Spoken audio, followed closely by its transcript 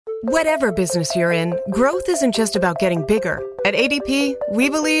Whatever business you're in, growth isn't just about getting bigger. At ADP, we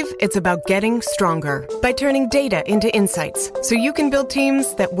believe it's about getting stronger by turning data into insights so you can build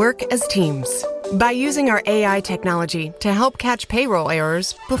teams that work as teams. By using our AI technology to help catch payroll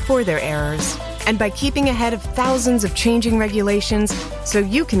errors before they're errors. And by keeping ahead of thousands of changing regulations so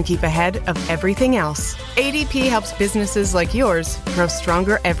you can keep ahead of everything else. ADP helps businesses like yours grow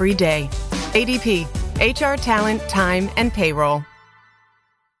stronger every day. ADP, HR, talent, time, and payroll.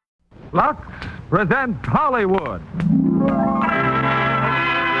 Lux presents Hollywood.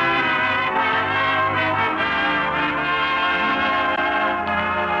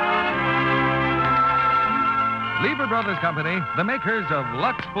 Lever Brothers Company, the makers of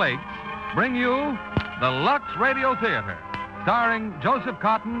Lux Flakes, bring you the Lux Radio Theater, starring Joseph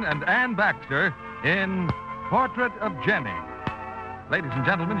Cotton and Ann Baxter in Portrait of Jenny. Ladies and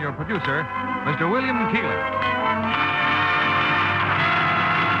gentlemen, your producer, Mr. William Keeler.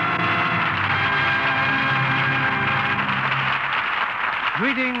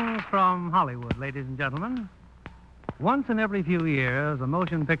 Greetings from Hollywood, ladies and gentlemen. Once in every few years, a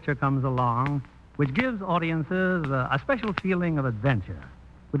motion picture comes along which gives audiences a special feeling of adventure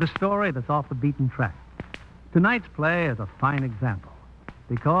with a story that's off the beaten track. Tonight's play is a fine example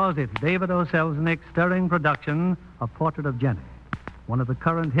because it's David O. Selznick's stirring production of Portrait of Jenny, one of the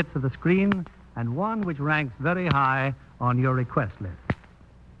current hits of the screen and one which ranks very high on your request list.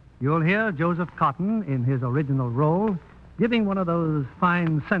 You'll hear Joseph Cotton in his original role giving one of those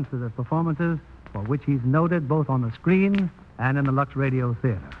fine, sensitive performances for which he's noted both on the screen and in the Lux Radio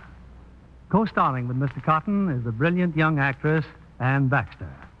Theater. Co-starring with Mr. Cotton is the brilliant young actress Ann Baxter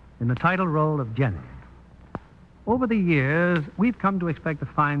in the title role of Jenny. Over the years, we've come to expect a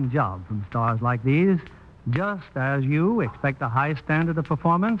fine job from stars like these, just as you expect a high standard of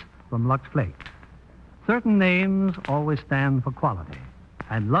performance from Lux Flakes. Certain names always stand for quality,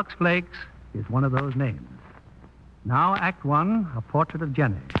 and Lux Flakes is one of those names. Now, Act One, A Portrait of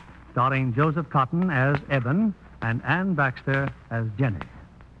Jenny, starring Joseph Cotton as Eben and Ann Baxter as Jenny.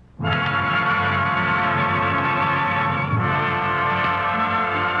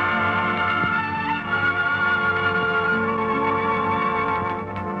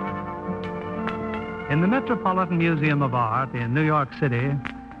 In the Metropolitan Museum of Art in New York City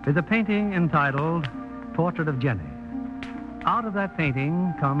is a painting entitled Portrait of Jenny. Out of that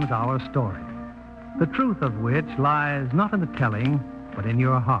painting comes our story, the truth of which lies not in the telling, but in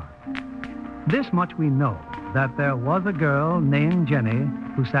your heart. This much we know, that there was a girl named Jenny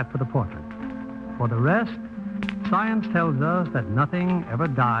who sat for the portrait. For the rest, science tells us that nothing ever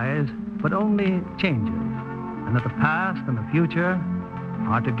dies, but only changes, and that the past and the future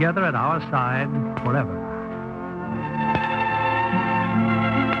are together at our side forever.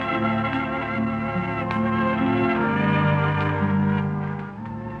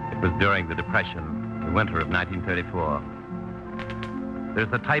 It was during the Depression, the winter of 1934.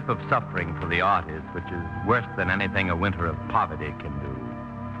 There's a type of suffering for the artist which is worse than anything a winter of poverty can do.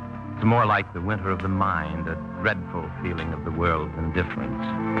 It's more like the winter of the mind, a dreadful feeling of the world's indifference.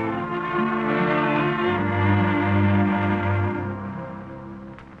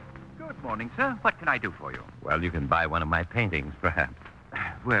 Good morning, sir. What can I do for you? Well, you can buy one of my paintings, perhaps.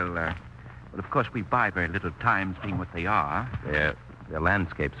 Well, of course, we buy very little, times being what they are. They're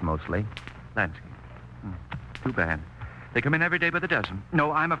landscapes, mostly. Landscape. Too bad. They come in every day by the dozen.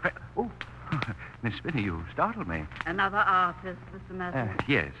 No, I'm afraid... Oh, Miss Spinney, you startled me. Another artist, Mr.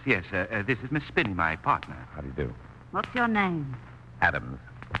 Matthews? Yes. This is Miss Spinney, my partner. How do you do? What's your name? Adams.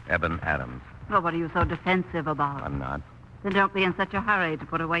 Eben Adams. Well, what are you so defensive about? I'm not. Then don't be in such a hurry to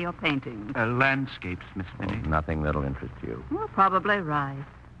put away your paintings. Landscapes, Miss Spinney. Oh, nothing that'll interest you. You're probably right,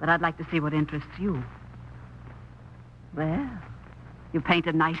 but I'd like to see what interests you. Well, you paint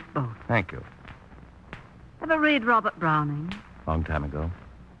a nice boat. Thank you. Ever read Robert Browning? Long time ago.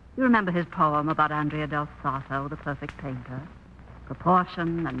 You remember his poem about Andrea del Sarto, the perfect painter?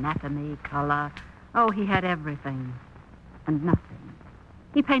 Proportion, anatomy, color. Oh, he had everything and nothing.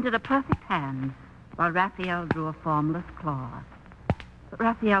 He painted a perfect hand while Raphael drew a formless claw. But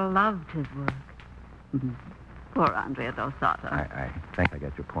Raphael loved his work. Poor Andrea del Sarto. I think I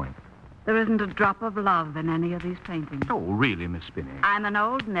get your point. There isn't a drop of love in any of these paintings. Oh, really, Miss Spinney? I'm an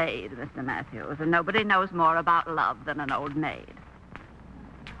old maid, Mr. Matthews, and nobody knows more about love than an old maid.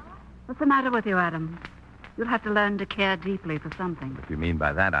 What's the matter with you, Adams? You'll have to learn to care deeply for something. What do you mean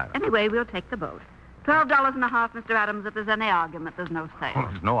by that, Iris? Anyway, we'll take the boat. $12.50, Mr. Adams. If there's any argument, there's no sale. Oh,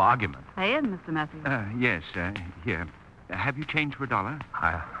 there's no argument. Pay in, Mr. Matthews. Yes, here. Have you changed for $1?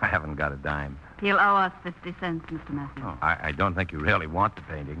 I haven't got a dime. He'll owe us 50 cents, Mr. Matthews. Oh, I don't think you really want the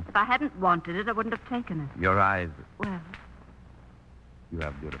painting. If I hadn't wanted it, I wouldn't have taken it. Your eyes... Well, You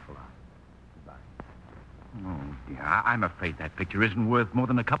have beautiful eyes. Goodbye. Oh, dear. I'm afraid that picture isn't worth more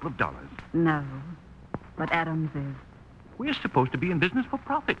than a couple of dollars. No, but Adams is. We're supposed to be in business for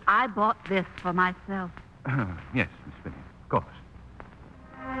profit. I bought this for myself. Yes, Miss Finney, of course.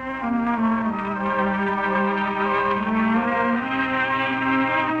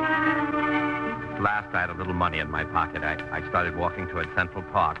 Last, I had a little money in my pocket. I started walking toward Central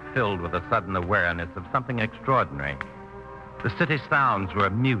Park, filled with a sudden awareness of something extraordinary. The city sounds were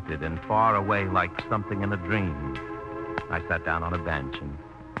muted and far away like something in a dream. I sat down on a bench, and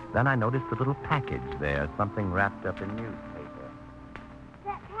then I noticed a little package there, something wrapped up in newspaper.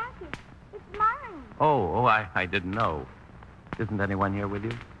 That package, it's mine. Oh, I didn't know. Isn't anyone here with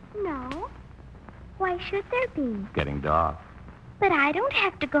you? No. Why should there be? Getting dark. But I don't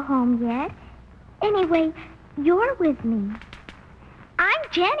have to go home yet. Anyway, you're with me. I'm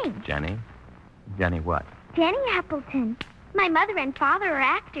Jenny. Jenny? Jenny what? Jenny Appleton. My mother and father are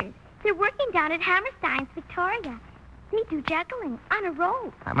actors. They're working down at Hammerstein's, Victoria. They do juggling on a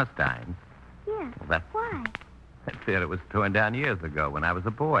rope. Hammerstein's? Yes. Well, that's... Why? That theater was torn down years ago when I was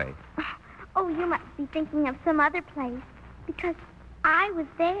a boy. Oh, you must be thinking of some other place. Because I was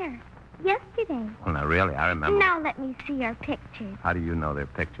there yesterday. Well, now, really, I remember. Now let me see your pictures. How do you know they're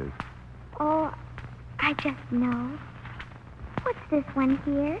pictures? Oh, I just know. What's this one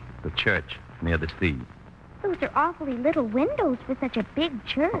here? The church near the sea. Those are awfully little windows for such a big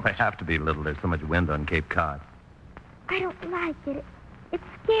church. They have to be little. There's so much wind on Cape Cod. I don't like it. It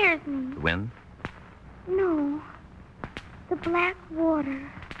scares me. The wind? No. The black water.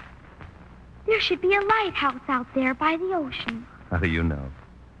 There should be a lighthouse out there by the ocean. How do you know?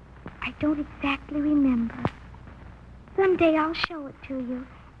 I don't exactly remember. Someday I'll show it to you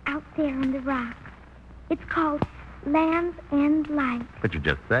out there on the rocks. It's called Land's End Light. But you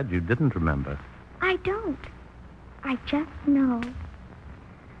just said you didn't remember. I don't. I just know.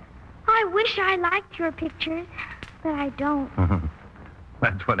 I wish I liked your pictures, but I don't.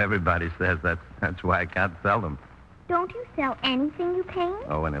 That's what everybody says. That's why I can't sell them. Don't you sell anything you paint?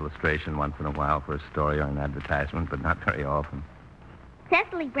 Oh, an illustration once in a while for a story or an advertisement, but not very often.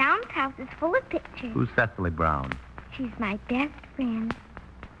 Cecily Brown's house is full of pictures. Who's Cecily Brown? She's my best friend.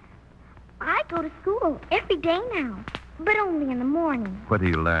 I go to school every day now, but only in the morning. What do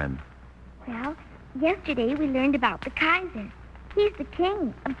you learn? Well, yesterday we learned about the Kaiser. He's the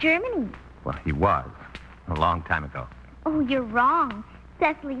king of Germany. Well, he was. A long time ago. Oh, you're wrong.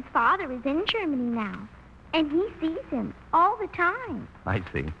 Cecily's father is in Germany now, and he sees him all the time. I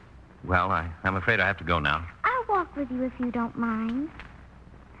see. Well, I'm afraid I have to go now. I'll walk with you if you don't mind.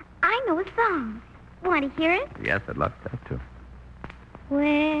 I know a song. Want to hear it? Yes, I'd love that, too.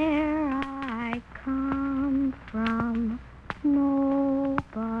 Where I come from,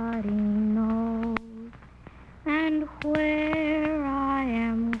 nobody knows. And where I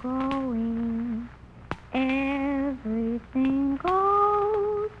am going, everything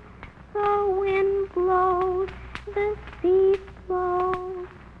goes. The wind blows, the sea flows,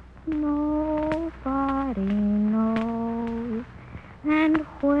 nobody knows. And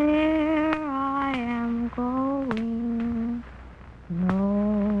where I am going,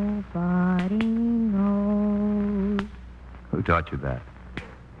 nobody knows. Who taught you that?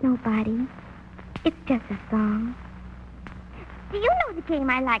 Nobody. It's just a song. Do you know the game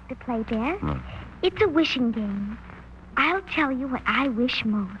I like to play best? No. It's a wishing game. I'll tell you what I wish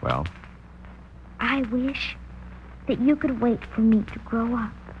most. Well? I wish that you could wait for me to grow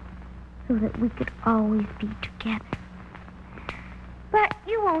up so that we could always be together. But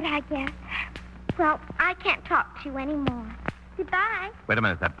you won't, I guess. Well, I can't talk to you anymore. Goodbye. Wait a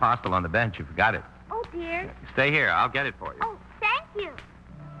minute. That parcel on the bench, you forgot it. Oh, dear. Stay here. I'll get it for you. Oh, thank you.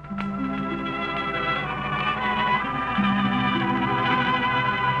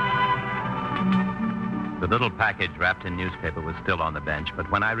 The little package wrapped in newspaper was still on the bench,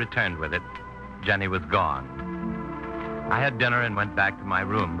 but when I returned with it, Jenny was gone. I had dinner and went back to my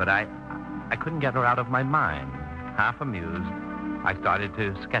room, but I couldn't get her out of my mind. Half amused, I started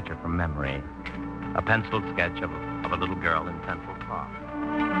to sketch her from memory. A penciled sketch of a little girl in Central Park.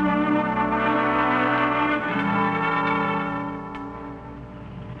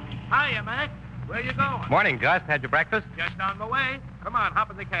 Hiya, Mac. Where you going? Morning, Gus. Had your breakfast? Just on my way. Come on, hop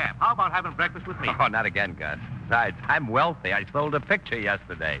in the cab. How about having breakfast with me? Oh, not again, Gus. Besides, I'm wealthy. I sold a picture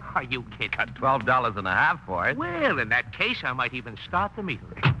yesterday. Are you kidding? Got $12.50 for it. Well, in that case, I might even start the meter.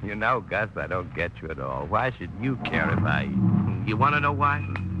 You know, Gus, I don't get you at all. Why should you care if I... You want to know why?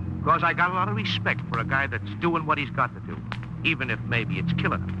 Because I got a lot of respect for a guy that's doing what he's got to do, even if maybe it's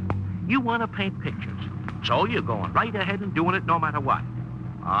killing him. You want to paint pictures, so you're going right ahead and doing it no matter what.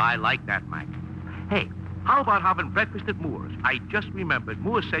 I like that, Mike. Hey, How about having breakfast at Moore's? I just remembered.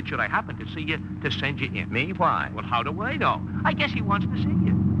 Moore said, should I happen to see you, to send you in. Me? Why? Well, how do I know? I guess he wants to see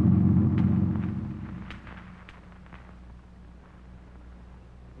you.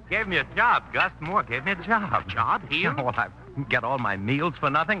 Gave me a job, Gus. Moore gave me a job. A job here? Well, I get all my meals for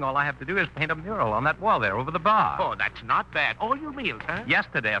nothing. All I have to do is paint a mural on that wall there over the bar. Oh, that's not bad. All your meals, huh?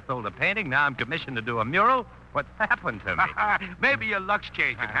 Yesterday I sold a painting. Now I'm commissioned to do a mural. What's happened to me? Maybe your luck's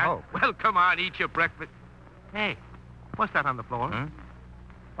changing, I huh? hope. Well, come on, eat your breakfast. Hey, what's that on the floor? Hmm?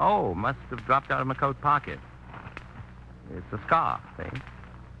 Oh, must have dropped out of my coat pocket. It's a scarf, see?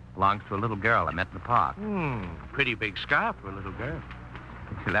 Belongs to a little girl I met in the park. Pretty big scarf for a little girl.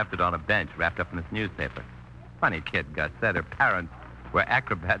 She left it on a bench wrapped up in this newspaper. Funny kid, Gus said. Her parents were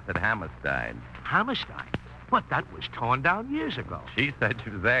acrobats at Hammerstein. Hammerstein? But that was torn down years ago. She said she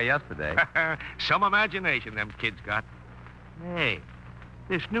was there yesterday. Some imagination them kids got. Hey,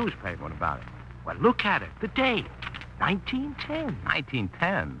 this newspaper. What about it? Well, look at it. The date. 1910.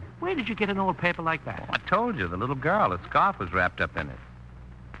 1910? Where did you get an old paper like that? Oh, I told you, the little girl. A scarf was wrapped up in it.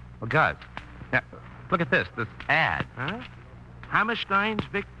 Well, Gus, now, look at this ad. Huh? Hammerstein's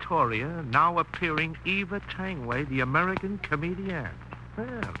Victoria, now appearing Eva Tangway, the American comedian.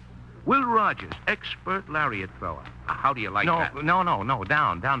 Well, Will Rogers, expert lariat thrower. How do you like that? No.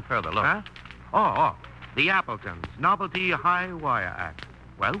 Down further. Look. Huh? Oh. The Appletons, Novelty High Wire Act.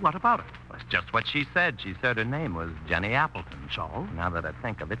 Well, what about it? That's just what she said. She said her name was Jenny Appleton. So? Now that I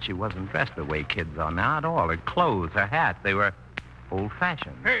think of it, she wasn't dressed the way kids are now at all. Her clothes, her hat, they were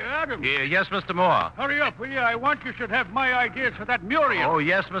old-fashioned. Hey, Adam. Yes, Mr. Moore. Hurry up, will you? I want you should have my ideas for that Muriel. Oh,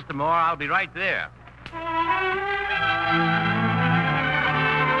 yes, Mr. Moore. I'll be right there.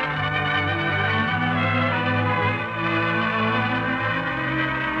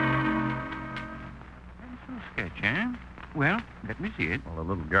 Pencil sketch, eh? Well, let me see it. Well, the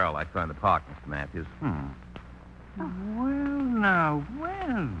little girl I saw in the park, Mr. Matthews.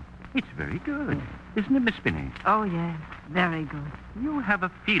 Well. It's very good. Isn't it, Miss Spinney? Oh, yes. Very good. You have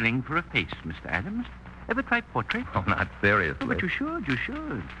a feeling for a face, Mr. Adams. Ever try portrait? Oh, not seriously. Oh, but you should.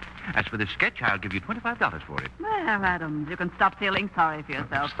 As for the sketch, I'll give you $25 for it. Well, Adams, you can stop feeling sorry for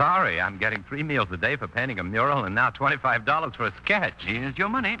yourself. Sorry, I'm getting 3 meals a day for painting a mural and now $25 for a sketch. Here's your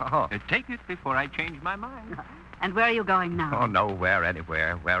money. Oh. Take it before I change my mind. And where are you going now? Oh, nowhere,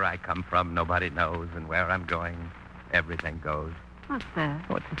 anywhere. Where I come from, nobody knows. And where I'm going, everything goes. What's that?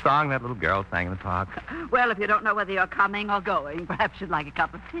 What's the song that little girl sang in the park? Well, if you don't know whether you're coming or going, perhaps you'd like a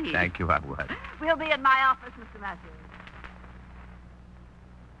cup of tea. Thank you, I would. We'll be in my office, Mr. Matthews.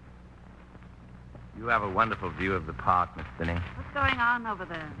 You have a wonderful view of the park, Miss Finney. What's going on over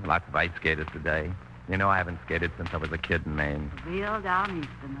there? Lots of ice skaters today. You know, I haven't skated since I was a kid in Maine. Real down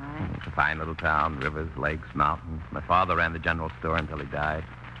eastern, right? It's a fine little town, rivers, lakes, mountains. My father ran the general store until he died.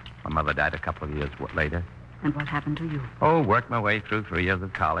 My mother died a couple of years later. And what happened to you? Oh, worked my way through 3 years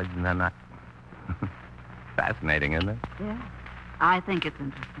of college, and then I... Fascinating, isn't it? Yeah. I think it's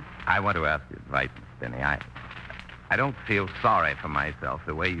interesting. I want to ask you advice, Miss Finney. I don't feel sorry for myself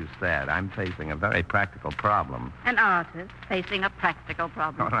the way you said. I'm facing a very practical problem. An artist facing a practical No,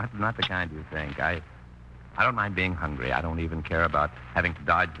 problem. that's not the kind you think. I don't mind being hungry. I don't even care about having to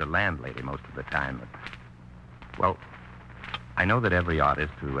dodge the landlady most of the time. Well, I know that every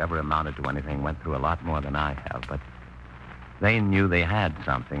artist who ever amounted to anything went through a lot more than I have, but they knew they had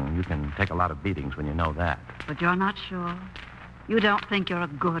something. You can take a lot of beatings when you know that. But you're not sure? You don't think you're a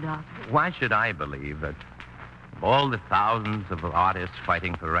good artist? Why should I believe that of all the thousands of artists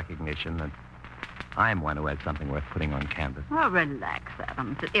fighting for recognition, that I'm one who has something worth putting on canvas? Oh, relax,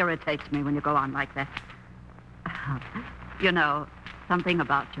 Adams. It irritates me when you go on like that. You know, something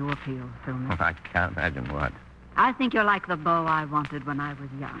about you appeals to me. I can't imagine what. I think you're like the beau I wanted when I was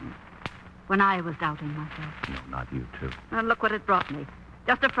young. When I was doubting myself. No, not you, too. And look what it brought me.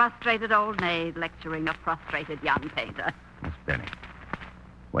 Just a frustrated old maid lecturing a frustrated young painter. Miss Benny,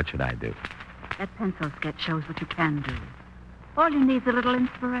 what should I do? That pencil sketch shows what you can do. All you need is a little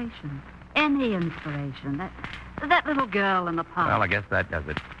inspiration. Any inspiration. That little girl in the park. Well, I guess that does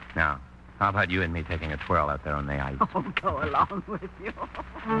it. Now, how about you and me taking a twirl out there on the ice? Oh, go along with you.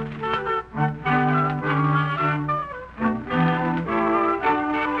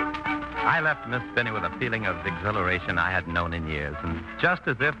 I left Miss Finney with a feeling of exhilaration I hadn't known in years. And just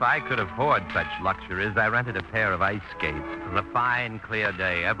as if I could afford such luxuries, I rented a pair of ice skates. It was a fine, clear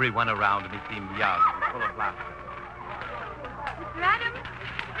day. Everyone around me seemed young and full of laughter. Mr. Adams?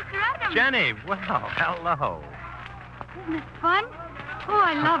 Mr. Adams? Jenny, well, hello. Isn't it fun? Oh,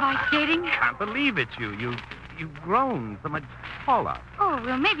 I love ice skating. Can't believe it's you. You've grown so much taller. Oh,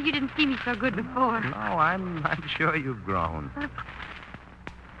 well, maybe you didn't see me so good before. No, I'm sure you've grown.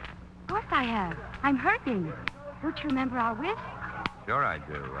 course I have. I'm hurting. Don't you remember our wish? Sure I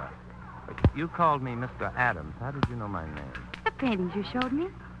do. You called me Mr. Adams. How did you know my name? The paintings you showed me.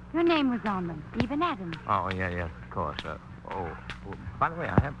 Your name was on them, Stephen Adams. Oh, yes, of course. By the way,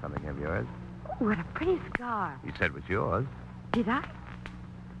 I have something of yours. Oh, what a pretty scar. You said it was yours. Did I?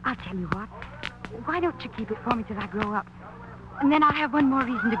 I'll tell you what. Why don't you keep it for me till I grow up? And then I'll have one more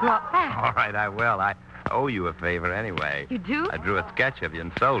reason to grow up fast. All right, I will. I owe you a favor anyway. You do? I drew a sketch of you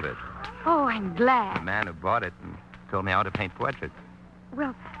and sold it. Oh, I'm glad. The man who bought it and told me how to paint portraits.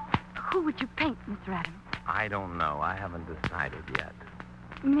 Well, who would you paint, Mr. Adams? I don't know. I haven't decided yet.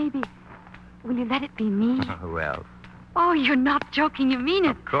 Maybe. Will you let it be me? Who else? Oh, you're not joking. You mean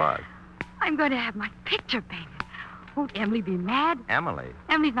it. Of course. I'm going to have my picture painted. Won't Emily be mad? Emily?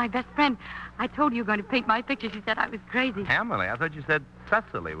 Emily's my best friend. I told you were going to paint my picture. She said I was crazy. Emily? I thought you said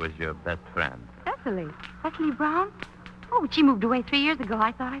Cecily was your best friend. Cecily? Cecily Brown? Oh, but she moved away 3 years ago.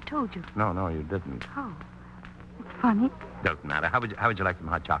 I thought I told you. No, you didn't. Oh, it's funny. Doesn't matter. How would you like some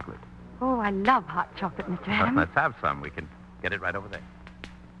hot chocolate? Oh, I love hot chocolate, Mr. Adams. Let's have some. We can get it right over there.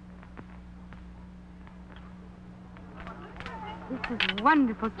 This is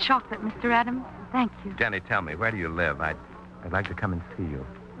wonderful chocolate, Mr. Adams. Thank you. Jenny, tell me, where do you live? I'd like to come and see you.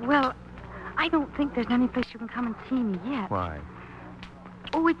 Well, I don't think there's any place you can come and see me yet. Why?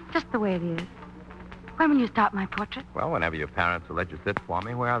 Oh, it's just the way it is. When will you start my portrait? Well, whenever your parents will let you sit for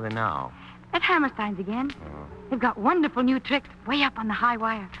me. Where are they now? At Hammerstein's again. Oh. They've got wonderful new tricks way up on the high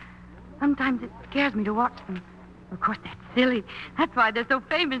wire. Sometimes it scares me to watch them. Of course, that's silly. That's why they're so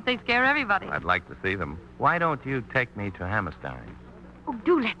famous. They scare everybody. I'd like to see them. Why don't you take me to Hammerstein's? Oh,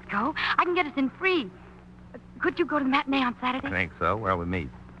 do let's go. I can get us in free. Could you go to the matinee on Saturday? I think so. Where'll we meet?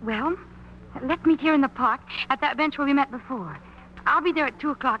 Well, let's meet here in the park at that bench where we met before. I'll be there at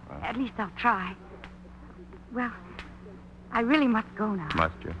 2 o'clock. At least I'll try. Well, I really must go now.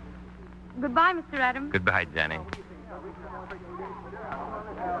 Must you? Goodbye, Mr. Adams. Goodbye, Jenny.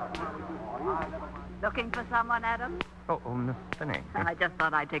 Looking for someone, Adams? Oh, Miss Finney. I just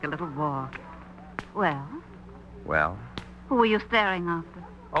thought I'd take a little walk. Well, Well? who were you staring after?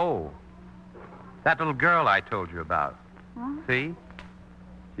 Oh, that little girl I told you about. Huh? See?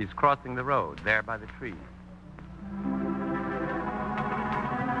 She's crossing the road there by the trees.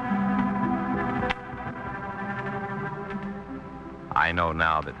 I know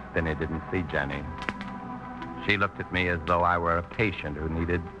now that Spinney didn't see Jenny. She looked at me as though I were a patient who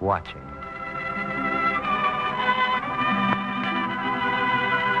needed watching.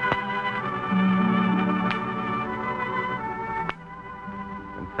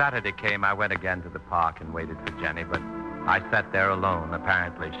 When Saturday came, I went again to the park and waited for Jenny, but I sat there alone.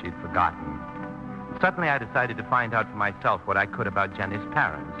 Apparently, she'd forgotten. Suddenly, I decided to find out for myself what I could about Jenny's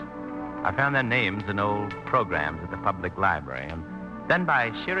parents. I found their names in old programs at the public library, and then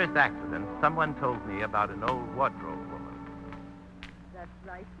by sheerest accident, someone told me about an old wardrobe woman. That's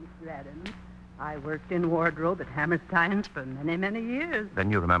right, Mr. Adams. I worked in wardrobe at Hammerstein's for many, many years.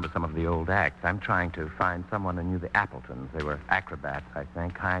 Then you remember some of the old acts. I'm trying to find someone who knew the Appletons. They were acrobats, I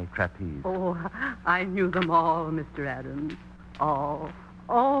think, high trapeze. Oh, I knew them all, Mr. Adams. All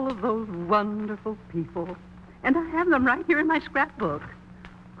of those wonderful people. And I have them right here in my scrapbook.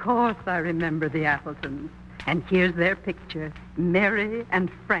 Of course, I remember the Appletons. And here's their picture, Mary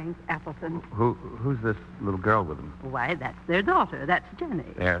and Frank Appleton. Who's this little girl with them? Why, that's their daughter. That's Jenny.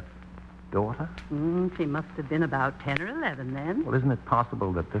 Their daughter? She must have been about 10 or 11 then. Well, isn't it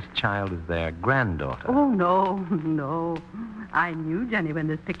possible that this child is their granddaughter? Oh, no. I knew Jenny when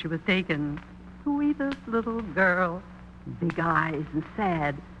this picture was taken. Sweetest little girl. Big eyes and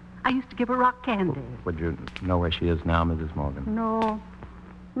sad. I used to give her rock candy. Would you know where she is now, Mrs. Morgan?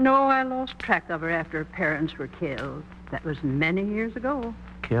 No, I lost track of her after her parents were killed. That was many years ago.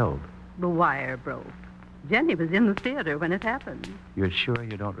 Killed? The wire broke. Jenny was in the theater when it happened. You're sure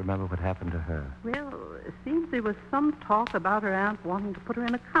you don't remember what happened to her? Well, it seems there was some talk about her aunt wanting to put her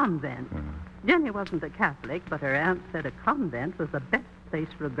in a convent. Jenny wasn't a Catholic, but her aunt said a convent was the best place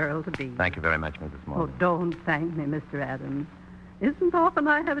for a girl to be. Thank you very much, Mrs. Morgan. Oh, don't thank me, Mr. Adams. Isn't often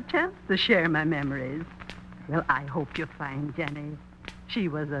I have a chance to share my memories. Well, I hope you find Jenny. She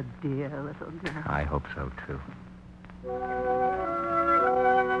was a dear little girl. I hope so, too.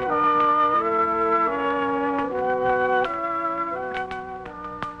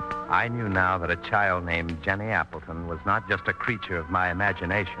 I knew now that a child named Jenny Appleton was not just a creature of my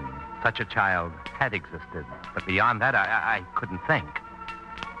imagination. Such a child had existed. But beyond that, I couldn't think.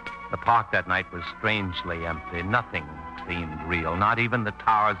 The park that night was strangely empty. Nothing seemed real, not even the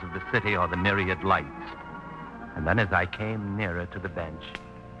towers of the city or the myriad lights. And then as I came nearer to the bench,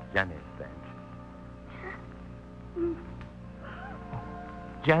 Jenny's bench.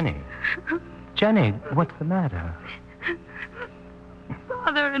 Jenny. Jenny, what's the matter?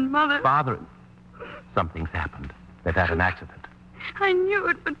 Father and Mother. Father. Something's happened. They've had an accident. I knew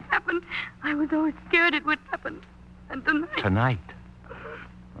it would happen. I was always scared it would happen. And tonight... Tonight?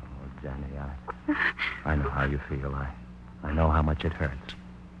 Oh, Jenny, I know how you feel. I know how much it hurts.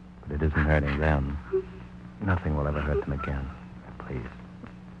 But it isn't hurting them. Nothing will ever hurt them again. Please,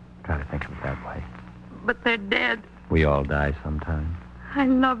 try to think of it that way. But they're dead. We all die sometime. I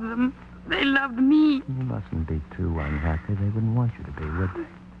love them. They loved me. You mustn't be too unhappy. They wouldn't want you to be, would they?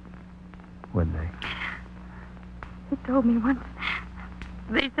 Would they? They told me once.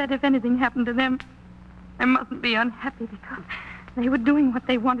 They said if anything happened to them, I mustn't be unhappy because they were doing what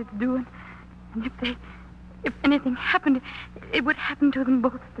they wanted to do. And if anything happened, it would happen to them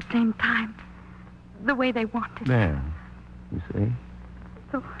both at the same time. The way they wanted. There. You see?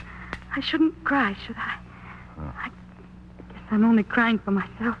 So I shouldn't cry, should I? I guess I'm only crying for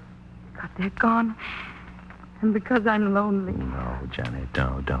myself because they're gone and because I'm lonely. No, Jenny,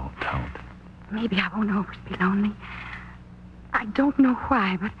 don't. Maybe I won't always be lonely. I don't know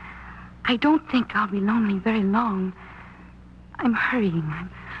why, but I don't think I'll be lonely very long. I'm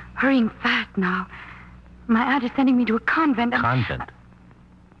hurrying fast now. My aunt is sending me to a convent. Convent?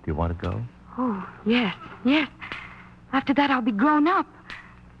 Do you want to go? Oh, yes. After that, I'll be grown up.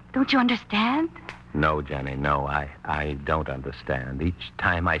 Don't you understand? No, Jenny, no. I don't understand. Each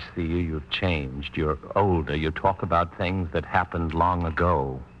time I see you, you've changed. You're older. You talk about things that happened long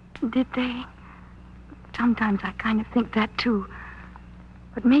ago. Did they? Sometimes I kind of think that, too.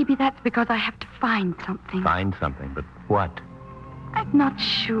 But maybe that's because I have to find something. Find something? But what? I'm not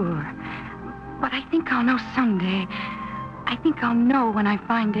sure. But I think I'll know someday. I think I'll know when I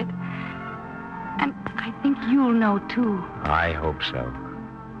find it. And I think you'll know, too. I hope so.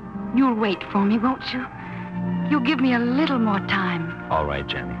 You'll wait for me, won't you? You'll give me a little more time. All right,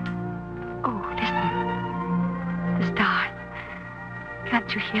 Jenny. Oh, listen. The stars. Can't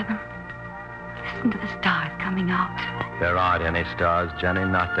you hear them? Listen to the stars coming out. There aren't any stars, Jenny.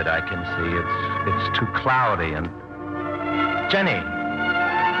 Not that I can see. It's too cloudy and... Jenny!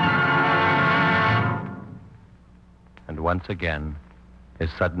 And once again, as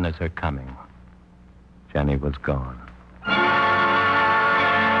sudden as her coming, Jenny was gone.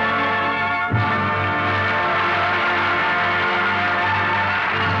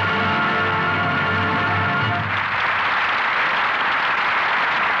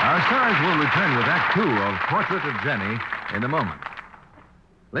 Our stars will return with Act Two of Portrait of Jenny in a moment.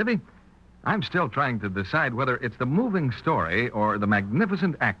 Libby, I'm still trying to decide whether it's the moving story or the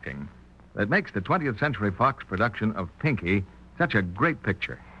magnificent acting that makes the 20th Century Fox production of Pinky such a great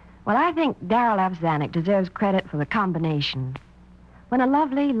picture. Well, I think Darrell F. Zanuck deserves credit for the combination. When a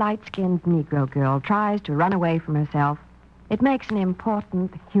lovely, light-skinned Negro girl tries to run away from herself, it makes an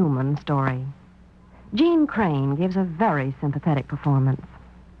important human story. Jean Crane gives a very sympathetic performance.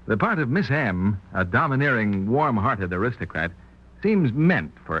 The part of Miss M, a domineering, warm-hearted aristocrat, seems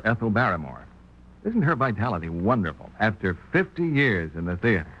meant for Ethel Barrymore. Isn't her vitality wonderful after 50 years in the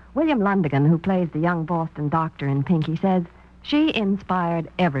theater? William Lundigan, who plays the young Boston doctor in Pinky, says she inspired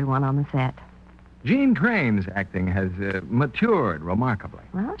everyone on the set. Jean Crane's acting has matured remarkably.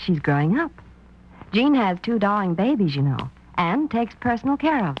 Well, she's growing up. Jean has 2 darling babies, you know, and takes personal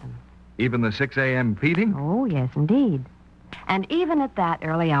care of them. Even the 6 a.m. feeding? Oh, yes, indeed. And even at that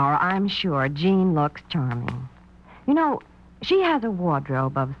early hour, I'm sure Jean looks charming. You know, she has a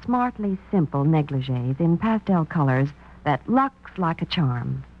wardrobe of smartly simple negligees in pastel colors that looks like a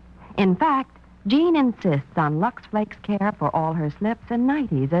charm. In fact, Jean insists on Lux Flakes care for all her slips and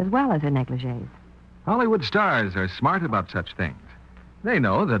nighties as well as her negligees. Hollywood stars are smart about such things. They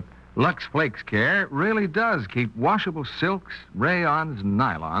know that Lux Flakes care really does keep washable silks, rayons, and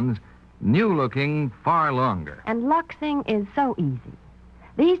nylons new-looking far longer. And luxing is so easy.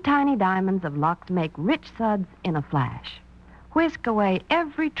 These tiny diamonds of Lux make rich suds in a flash. Whisk away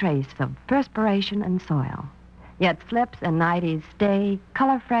every trace of perspiration and soil. Yet slips and nighties stay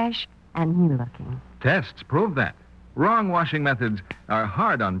color-fresh and new-looking. Tests prove that. Wrong washing methods are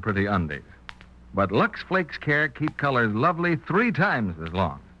hard on pretty undies. But Lux Flakes care keep colors lovely 3 times as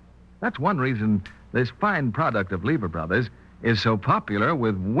long. That's one reason this fine product of Lever Brothers is so popular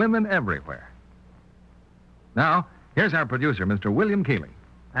with women everywhere. Now, here's our producer, Mr. William Keighley.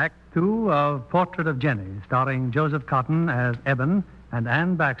 Act 2 of Portrait of Jenny, starring Joseph Cotton as Eben and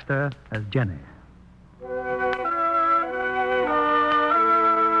Anne Baxter as Jenny.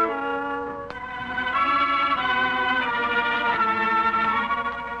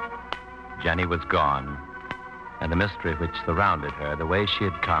 Jenny was gone, and the mystery which surrounded her, the way she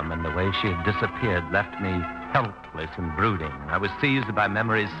had come and the way she had disappeared, left me helpless and brooding. I was seized by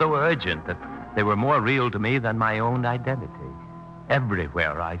memories so urgent that they were more real to me than my own identity.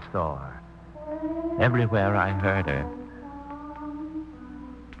 Everywhere I saw her. Everywhere I heard her.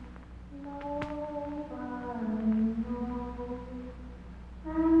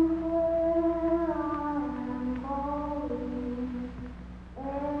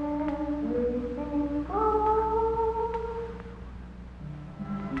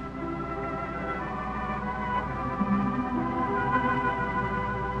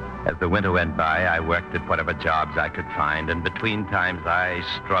 As the winter went by, I worked at whatever jobs I could find, and between times I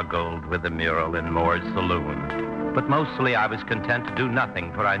struggled with the mural in Moore's saloon. But mostly I was content to do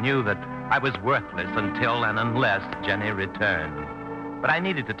nothing, for I knew that I was worthless until and unless Jenny returned. But I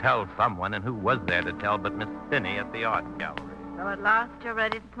needed to tell someone, and who was there to tell but Miss Finney at the art gallery? So at last you're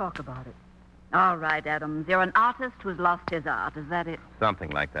ready to talk about it. All right, Adams. You're an artist who's lost his art. Is that it? Something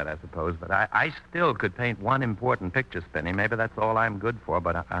like that, I suppose. But I still could paint one important picture, Spinny. Maybe that's all I'm good for,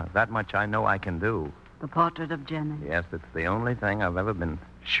 but that much I know I can do. The portrait of Jenny. Yes, it's the only thing I've ever been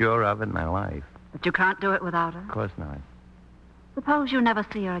sure of in my life. But you can't do it without her? Of course not. Suppose you never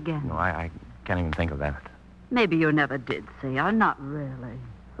see her again. No, I can't even think of that. Maybe you never did see her. Not really.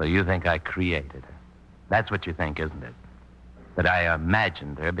 So you think I created her? That's what you think, isn't it? That I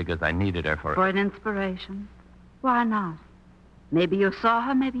imagined her because I needed her for... For an inspiration? Why not? Maybe you saw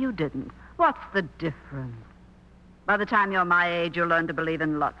her, maybe you didn't. What's the difference? By the time you're my age, you'll learn to believe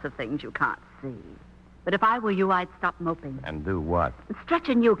in lots of things you can't see. But if I were you, I'd stop moping. And do what? Stretch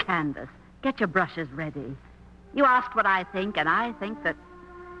a new canvas. Get your brushes ready. You asked what I think, and I think that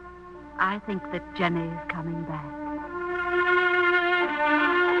Jenny's coming back.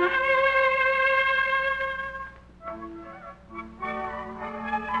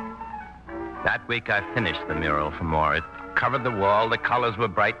 That week I finished the mural for Moore. It covered the wall, the colors were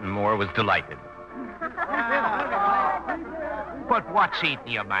bright, and Moore was delighted. But what's eating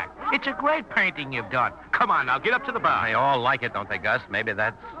you, Mac? It's a great painting you've done. Come on, now, get up to the bar. They all like it, don't they, Gus? Maybe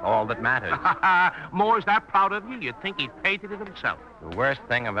that's all that matters. Moore's that proud of you, you'd think he'd painted it himself. The worst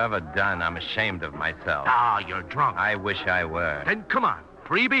thing I've ever done, I'm ashamed of myself. Ah, you're drunk. I wish I were. Then come on.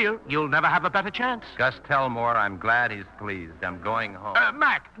 Free beer. You'll never have a better chance. Gus, tell Moore I'm glad he's pleased. I'm going home.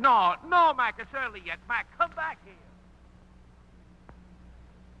 Mac, no, Mac, it's early yet. Mac, come back here.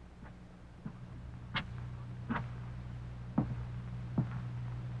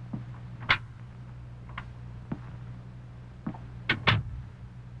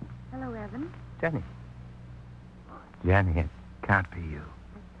 Hello, Evan. Jenny. Jenny, it can't be you.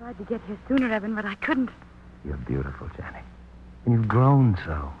 I tried to get here sooner, Evan, but I couldn't. You're beautiful, Jenny. And you've grown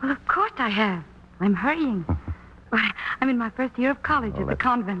so. Well, of course I have. I'm hurrying. Why, I'm in my first year of college at the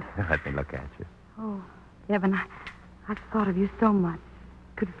convent. Let me look at you. Oh, Evan, I've thought of you so much.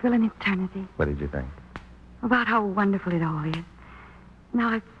 Could fill an eternity. What did you think? About how wonderful it all is. Now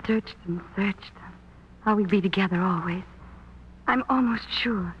I've searched and searched. How we'd be together always. I'm almost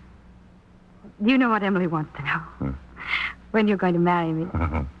sure. Do you know what Emily wants to know? When you're going to marry me.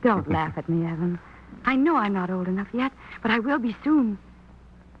 Don't laugh at me, Evan. I know I'm not old enough yet, but I will be soon.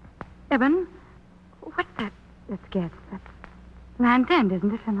 Evan, what's that sketch? That's Land's End,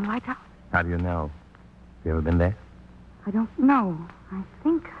 isn't it, in the lighthouse? How do you know? You ever been there? I don't know. I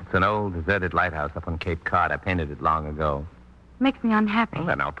think. It's an old deserted lighthouse up on Cape Cod. I painted it long ago. Makes me unhappy. Well,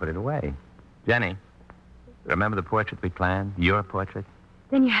 then I'll put it away. Jenny, remember the portrait we planned? Your portrait?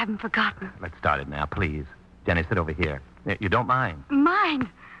 Then you haven't forgotten. Let's start it now, please. Jenny, sit over here. You don't mind? Mind?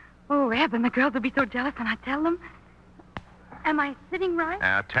 Oh, Evan, the girls will be so jealous when I tell them. Am I sitting right?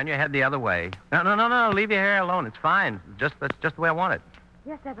 Now, turn your head the other way. No. Leave your hair alone. It's fine. That's just the way I want it.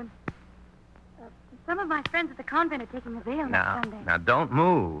 Yes, Evan. Some of my friends at the convent are taking the veil next Sunday. Now, don't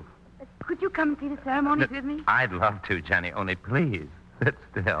move. Could you come and see the ceremonies with me? I'd love to, Jenny. Only please, sit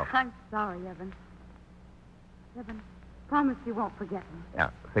still. I'm sorry, Evan. Evan, promise you won't forget me.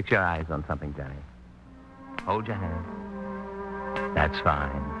 Now, fix your eyes on something, Jenny. Hold your hand. That's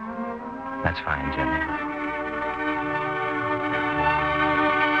fine. That's fine, Jenny.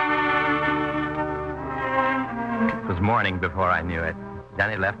 It was morning before I knew it.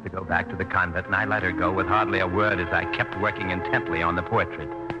 Jenny left to go back to the convent, and I let her go with hardly a word as I kept working intently on the portrait.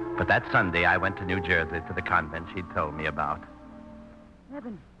 But that Sunday, I went to New Jersey to the convent she'd told me about.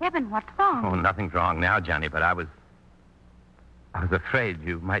 Evan, what's wrong? Oh, nothing's wrong now, Johnny, but I was afraid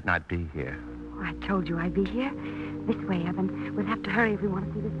you might not be here. Oh, I told you I'd be here. This way, Evan. We'll have to hurry if we want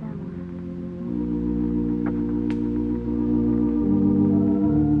to see the ceremony.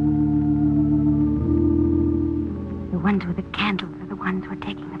 The ones with the candles are the ones who are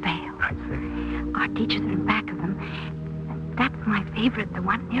taking the veil. I see. Our teachers are in back of them. And that's my favorite, the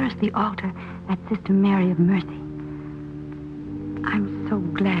one nearest the altar, at Sister Mary of Mercy. I'm so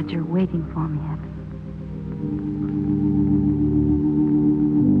glad you're waiting for me, Evan.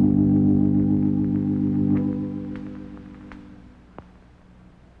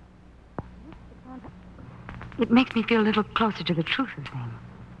 It makes me feel a little closer to the truth of things.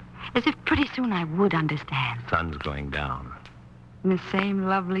 As if pretty soon I would understand. Sun's going down. In the same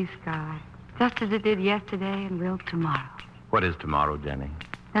lovely sky. Just as it did yesterday and will tomorrow. What is tomorrow, Jenny?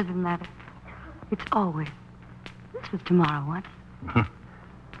 Doesn't matter. It's always. This was tomorrow once.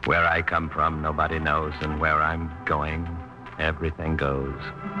 Where I come from, nobody knows. And where I'm going, everything goes.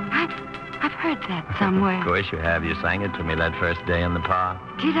 I've heard that somewhere. Of course you have. You sang it to me that first day in the park.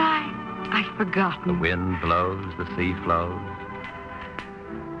 Did I? I've forgotten. The wind blows, the sea flows.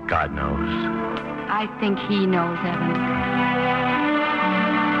 God knows. I think he knows, Evan.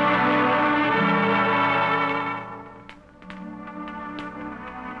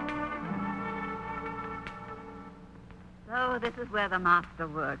 So this is where the master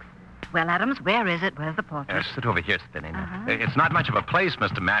works. Well, Adams, where is it? Where's the portrait? Sit over here, Spinny. It's not much of a place,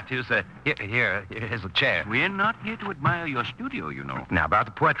 Mr. Matthews. Here's a chair. We're not here to admire your studio, you know. Now, about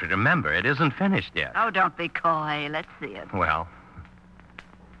the portrait, remember, it isn't finished yet. Oh, don't be coy. Let's see it. Well,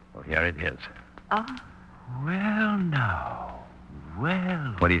 here it is. Oh? Well, now.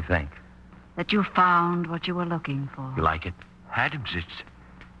 Well. What do you think? That you found what you were looking for. You like it? Adams,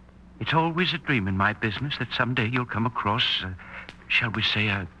 it's always a dream in my business that someday you'll come across, shall we say,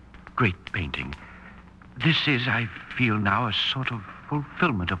 a great painting. This is, I feel now, a sort of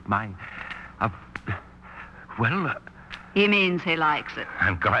fulfillment of He means he likes it.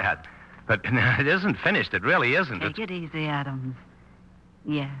 I'm glad. But it isn't finished. It really isn't. Take it easy, Adams.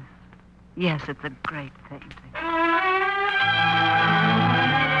 Yes. Yes, it's a great painting.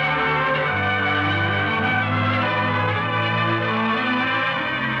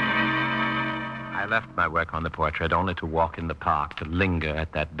 I left my work on the portrait only to walk in the park, to linger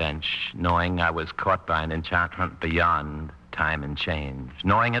at that bench, knowing I was caught by an enchantment beyond time and change,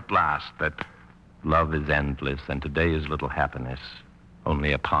 knowing at last that love is endless and today is little happiness,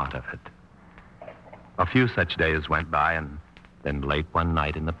 only a part of it. A few such days went by, and then late one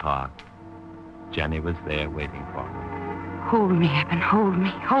night in the park, Jenny was there waiting for me. Hold me, Evan. Hold me.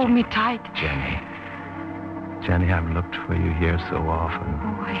 Hold me tight. Jenny, I've looked for you here so often.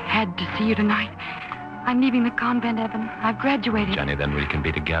 Oh, I had to see you tonight. I'm leaving the convent, Evan. I've graduated. Jenny, then we can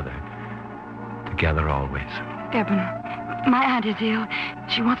be together. Together always. Evan, my aunt is ill.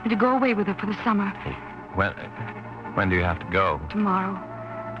 She wants me to go away with her for the summer. When do you have to go? Tomorrow.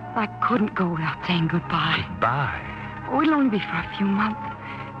 I couldn't go without saying goodbye. Goodbye? Oh, it'll only be for a few months.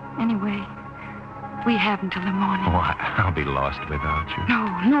 Anyway, we have until the morning. Oh, I'll be lost without you.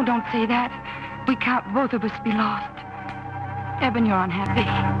 No, don't say that. We can't both of us be lost. Evan, you're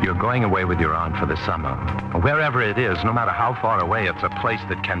unhappy. You're going away with your aunt for the summer. Wherever it is, no matter how far away, it's a place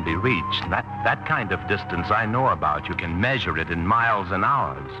that can be reached. That kind of distance I know about. You can measure it in miles and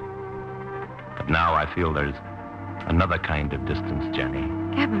hours. But now I feel there's another kind of distance, Jenny.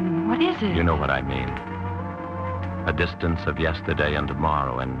 Evan, what is it? You know what I mean. A distance of yesterday and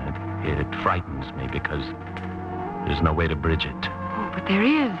tomorrow, and it frightens me because there's no way to bridge it. Oh, but there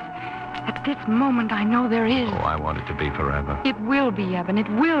is. At this moment, I know there is. Oh, I want it to be forever. It will be, Evan. It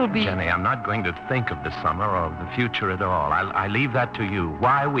will be. Jenny, I'm not going to think of the summer or of the future at all. I leave that to you.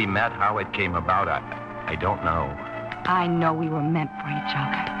 Why we met, how it came about, I don't know. I know we were meant for each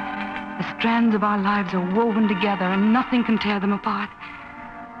other. The strands of our lives are woven together, and nothing can tear them apart.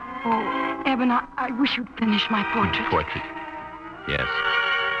 Oh, Evan, I wish you'd finish my portrait. Portrait? Yes.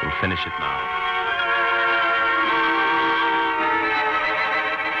 We'll finish it now.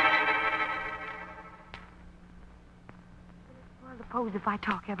 Suppose if I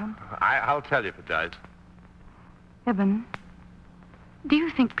talk, Evan. I'll tell you if it does. Evan, do you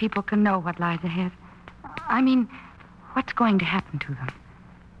think people can know what lies ahead? I mean, what's going to happen to them?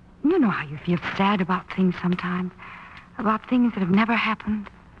 You know how you feel sad about things sometimes, about things that have never happened.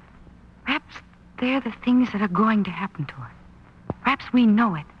 Perhaps they're the things that are going to happen to us. Perhaps we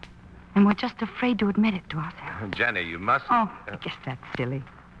know it, and we're just afraid to admit it to ourselves. Jenny, you must... Oh, I guess that's silly.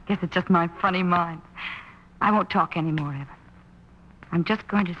 Guess it's just my funny mind. I won't talk anymore, Evan. I'm just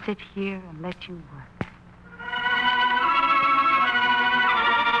going to sit here and let you work.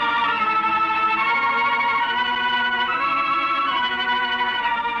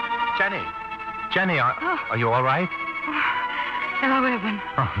 Jenny, are you all right? Hello, Evan.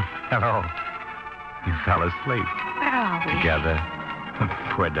 Oh, hello. You fell asleep. Where are we? Together.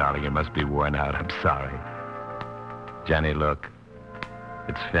 Poor darling, you must be worn out. I'm sorry. Jenny, look.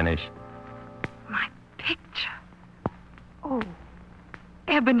 It's finished. My picture. Oh.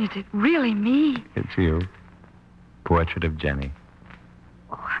 Eben, is it really me? It's you. Portrait of Jenny.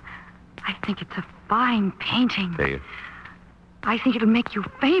 Oh, I think it's a fine painting. There you. I think it'll make you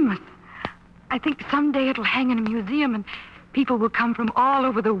famous. I think someday it'll hang in a museum and people will come from all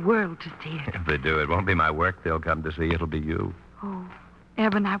over the world to see it. If they do, it won't be my work they'll come to see. It'll be you. Oh,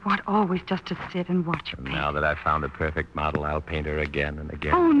 Eben, I want always just to sit and watch you paint. Now that I've found a perfect model, I'll paint her again and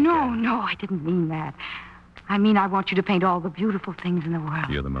again. Oh, and no, again. no, I didn't mean that. I mean, I want you to paint all the beautiful things in the world.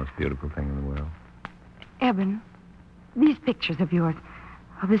 You're the most beautiful thing in the world. Eben, these pictures of yours,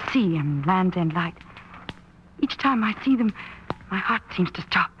 of the sea and Land's End Light, each time I see them, my heart seems to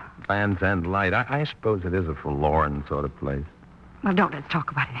stop. Land's End Light. I suppose it is a forlorn sort of place. Well, don't let's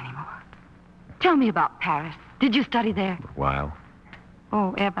talk about it anymore. Tell me about Paris. Did you study there? A while.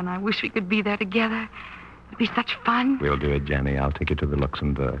 Oh, Eben, I wish we could be there together. It'd be such fun. We'll do it, Jenny. I'll take you to the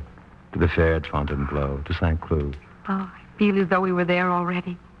Luxembourg, to the fair at Fontainebleau, to St. Cloud. Oh, I feel as though we were there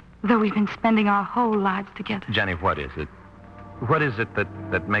already. As though we've been spending our whole lives together. Jenny, what is it? What is it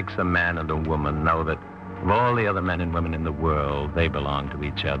that makes a man and a woman know that of all the other men and women in the world, they belong to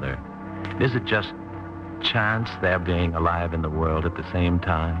each other? Is it just chance their being alive in the world at the same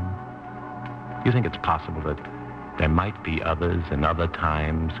time? You think it's possible that there might be others in other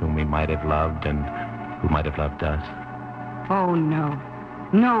times whom we might have loved and who might have loved us? Oh, no.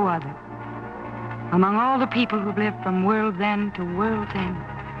 No other. Among all the people who've lived from world's end to world's end,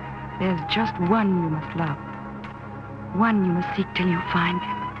 there's just one you must love. One you must seek till you find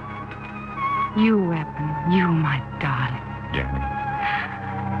him. You, Eben. You, my darling. Jenny.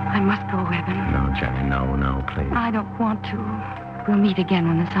 I must go, Eben. No, Jenny, no, please. I don't want to. We'll meet again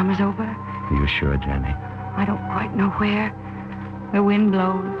when the summer's over. Are you sure, Jenny? I don't quite know where. The wind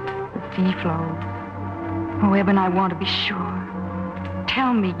blows, the sea flows. Oh, Eben, I want to be sure.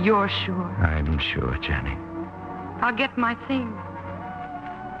 Tell me you're sure. I'm sure, Jenny. I'll get my things.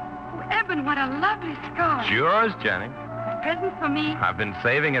 Oh, Eben, what a lovely scarf. It's yours, Jenny. A present for me. I've been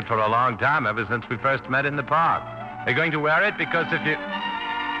saving it for a long time, ever since we first met in the park. Are you going to wear it? Because if you...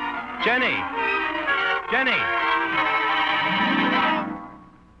 Jenny! Jenny!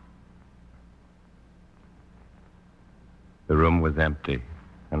 The room was empty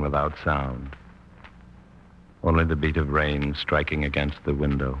and without sound. Only the beat of rain striking against the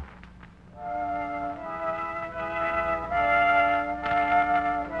window.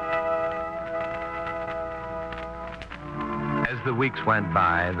 As the weeks went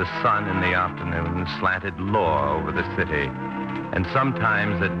by, the sun in the afternoon slanted low over the city, and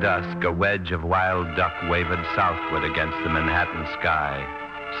sometimes at dusk a wedge of wild duck wavered southward against the Manhattan sky.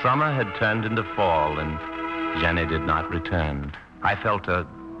 Summer had turned into fall, and Jenny did not return. I felt a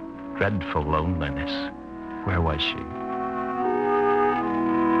dreadful loneliness. Where was she?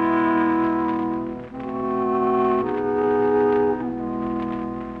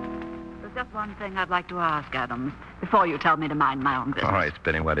 There's just one thing I'd like to ask, Adams, before you tell me to mind my own business. All right,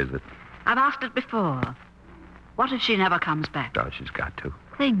 Spinny, what is it? I've asked it before. What if she never comes back? Oh, she's got to.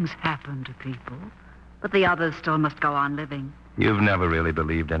 Things happen to people, but the others still must go on living. You've never really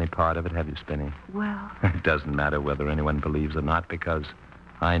believed any part of it, have you, Spinny? Well, It doesn't matter whether anyone believes or not, because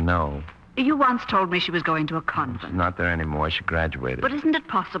I know. you once told me she was going to a She's convent. not there anymore. She graduated. But isn't it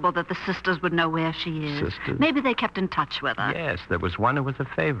possible that the sisters would know where she is? Sisters? Maybe they kept in touch with her. Yes, there was one who was a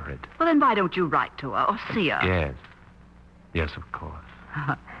favorite. Well, then why don't you write to her or see her? Yes. Yes, of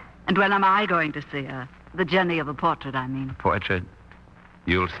course. And when am I going to see her? The Jenny of the portrait, I mean. Portrait?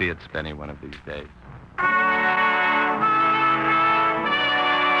 You'll see it, Spinny, one of these days.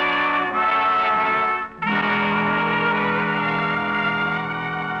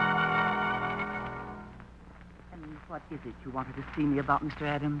 What is it you wanted to see me about, Mr.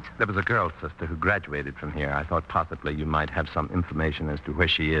 Adams? There was a girl, sister, who graduated from here. I thought possibly you might have some information as to where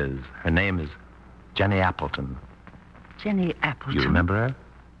she is. Her name is Jenny Appleton. Jenny Appleton. You remember her?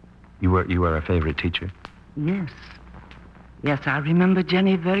 You were a favorite teacher. Yes. Yes, I remember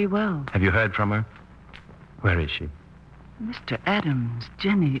Jenny very well. Have you heard from her? Where is she? Mr. Adams,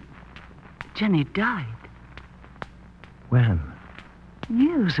 Jenny died When?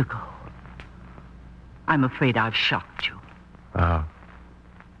 years ago. I'm afraid I've shocked you. Well,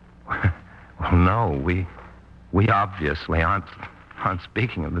 no, we obviously aren't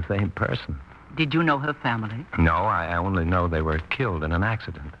speaking of the same person. Did you know her family? No, I only know they were killed in an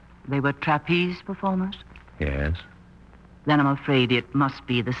accident. They were trapeze performers? Yes. Then I'm afraid it must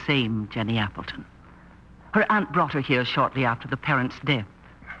be the same Jenny Appleton. Her aunt brought her here shortly after the parents' death.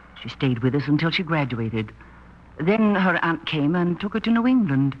 She stayed with us until she graduated. Then her aunt came and took her to New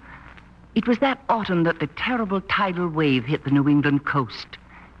England. It was that autumn that the terrible tidal wave hit the New England coast.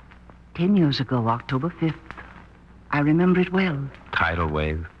 10 years ago, October 5th. I remember it well. Tidal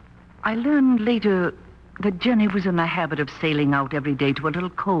wave? I learned later that Jenny was in the habit of sailing out every day to a little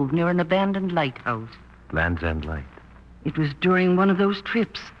cove near an abandoned lighthouse. Land's End Light. It was during one of those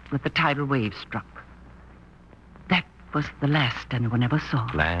trips that the tidal wave struck. That was the last anyone ever saw.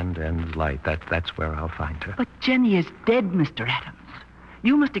 Land End Light. That's where I'll find her. But Jenny is dead, Mr. Adams.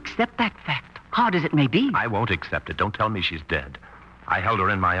 You must accept that fact, hard as it may be. I won't accept it. Don't tell me she's dead. I held her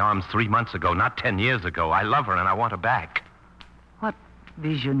in my arms 3 months ago, not 10 years ago. I love her and I want her back. What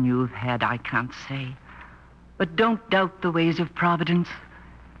vision you've had, I can't say. But don't doubt the ways of Providence.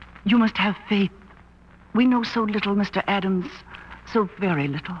 You must have faith. We know so little, Mr. Adams. So very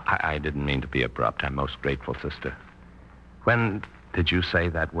little. I didn't mean to be abrupt. I'm most grateful, sister. When did you say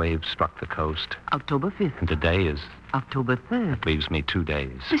that wave struck the coast? October 5th. And today is? October 3rd. Leaves me 2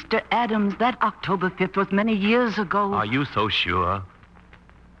 days. Mr. Adams, that October 5th was many years ago. Are you so sure?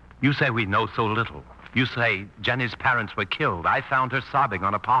 You say we know so little. You say Jenny's parents were killed. I found her sobbing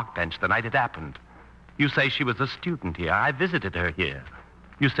on a park bench the night it happened. You say she was a student here. I visited her here.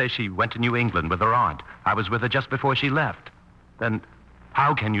 You say she went to New England with her aunt. I was with her just before she left. Then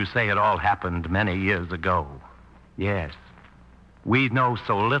how can you say it all happened many years ago? Yes. We know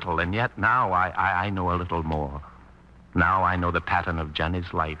so little, and yet now I know a little more. Now I know the pattern of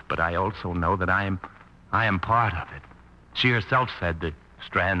Jenny's life, but I also know that I am part of it. She herself said the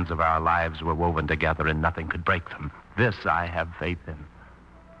strands of our lives were woven together and nothing could break them. This I have faith in.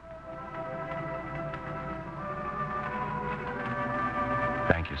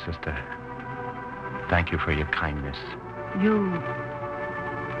 Thank you, sister. Thank you for your kindness.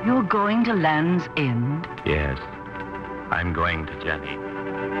 You're going to Land's End? Yes. I'm going to Jenny. We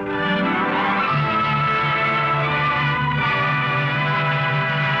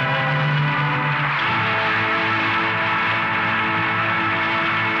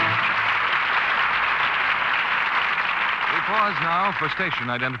pause now for station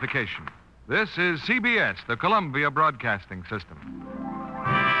identification. This is CBS, the Columbia Broadcasting System.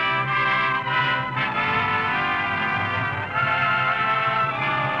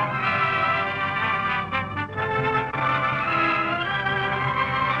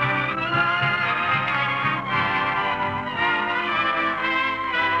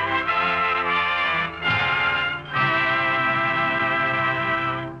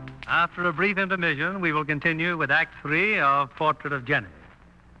 After a brief intermission, we will continue with Act 3 of Portrait of Jenny.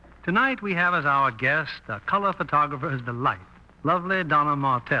 Tonight we have as our guest a color photographer's delight, lovely Donna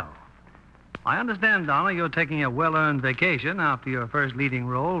Martell. I understand, Donna, you're taking a well-earned vacation after your first leading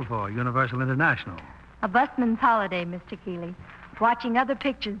role for Universal International. A busman's holiday, Mr. Keeley, watching other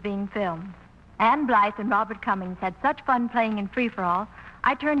pictures being filmed. Ann Blythe and Robert Cummings had such fun playing in Free-for-All,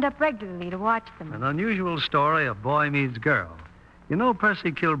 I turned up regularly to watch them. An unusual story of boy meets girl. You know,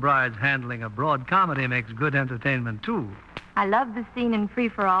 Percy Kilbride's handling of broad comedy makes good entertainment, too. I love the scene in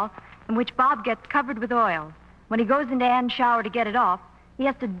Free-for-All in which Bob gets covered with oil. When he goes into Ann's shower to get it off, he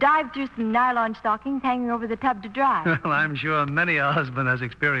has to dive through some nylon stockings hanging over the tub to dry. Well, I'm sure many a husband has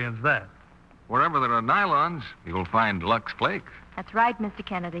experienced that. Wherever there are nylons, you'll find Lux Flakes. That's right, Mr.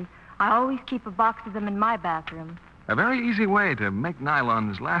 Kennedy. I always keep a box of them in my bathroom. A very easy way to make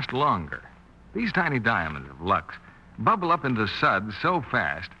nylons last longer. These tiny diamonds of Lux bubble up into suds so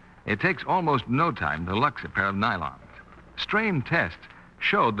fast, it takes almost no time to Lux a pair of nylons. Strain tests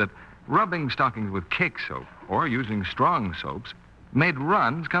showed that rubbing stockings with cake soap or using strong soaps made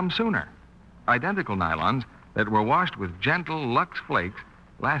runs come sooner. Identical nylons that were washed with gentle Lux Flakes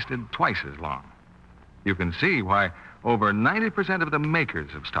lasted twice as long. You can see why over 90% of the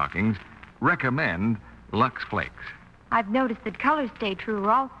makers of stockings recommend Lux Flakes. I've noticed that colors stay true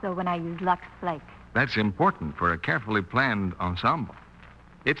also when I use Lux Flakes. That's important for a carefully planned ensemble.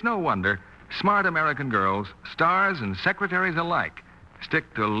 It's no wonder smart American girls, stars and secretaries alike,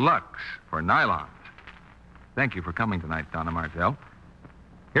 stick to Lux for nylons. Thank you for coming tonight, Donna Martell.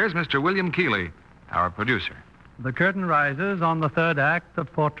 Here's Mr. William Keeley, our producer. The curtain rises on the third act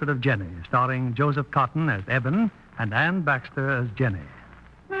of Portrait of Jenny, starring Joseph Cotton as Eben and Ann Baxter as Jenny.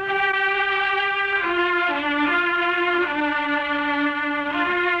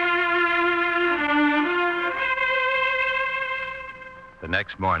 The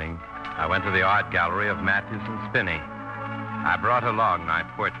next morning, I went to the art gallery of Matthews and Spinney. I brought along my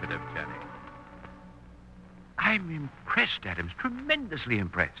portrait of Jenny. I'm impressed, Adams, tremendously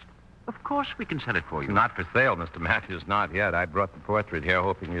impressed. Of course we can sell it for you. Not for sale, Mr. Matthews, not yet. I brought the portrait here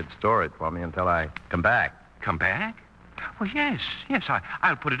hoping you'd store it for me until I come back. Come back? Well, yes.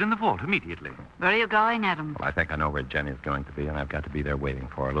 I'll put it in the vault immediately. Where are you going, Adams? Well, I think I know where Jenny's going to be, and I've got to be there waiting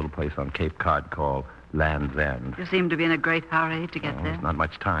for her. A little place on Cape Cod called Land's End. You seem to be in a great hurry to get there. There's not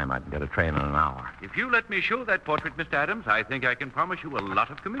much time. I can get a train in an hour. If you let me show that portrait, Mr. Adams, I think I can promise you a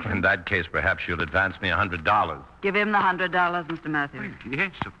lot of commission. In that case, perhaps you'll advance me $100. Give him the $100, Mr. Matthews.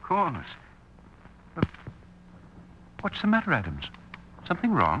 Yes, of course. What's the matter, Adams?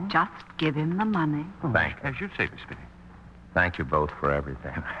 Something wrong? Just give him the money. Thank you. As you say, Miss Finney. Thank you both for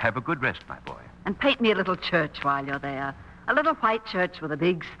everything. Have a good rest, my boy. And paint me a little church while you're there. A little white church with a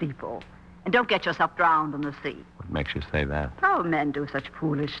big steeple. And don't get yourself drowned in the sea. What makes you say that? Oh, men do such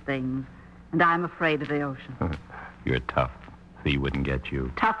foolish things. And I'm afraid of the ocean. You're tough. Sea wouldn't get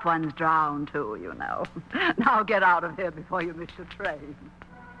you. Tough ones drown, too, you know. Now get out of here before you miss your train.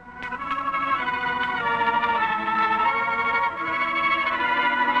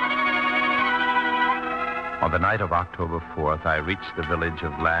 On the night of October 4th, I reached the village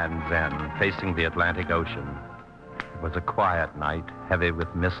of Land's End, facing the Atlantic Ocean. It was a quiet night, heavy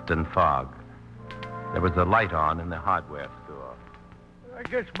with mist and fog. There was a light on in the hardware store. I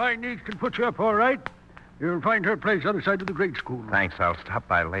guess my niece can put you up all right. You'll find her place on the side of the grade school. Thanks, I'll stop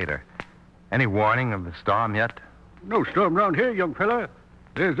by later. Any warning of the storm yet? No storm round here, young fella.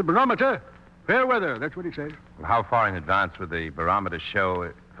 There's the barometer. Fair weather, that's what he says. Well, how far in advance would the barometer show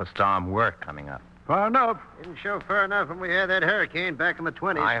if a storm were coming up? Far enough. Didn't show far enough when we had that hurricane back in the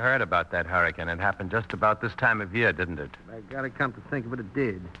 20s. I heard about that hurricane. It happened just about this time of year, didn't it? I gotta come to think of it, it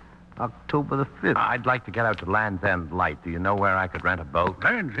did. October the 5th. I'd like to get out to Land's End Light. Do you know where I could rent a boat?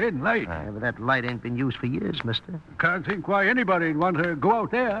 Land's End Light? Yeah, but that light ain't been used for years, mister. Can't think why anybody'd want to go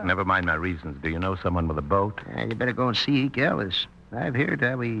out there. Never mind my reasons. Do you know someone with a boat? Yeah, you better go and see Eke Ellis. I've heard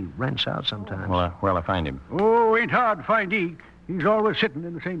how he rents out sometimes. Well, where'll I find him? Oh, ain't hard to find Eke. He's always sitting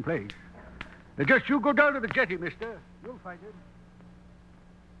in the same place. Just you go down to the jetty, mister. You'll find him.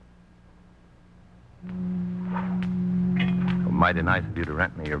 Oh, mighty nice of you to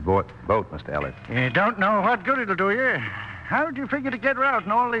rent me your boat, Mr. Ellis. You don't know what good it'll do you. How'd you figure to get her out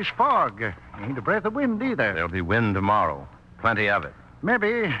in all this fog? Ain't a breath of wind either. There'll be wind tomorrow. Plenty of it.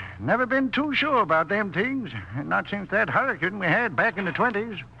 Maybe. Never been too sure about them things. Not since that hurricane we had back in the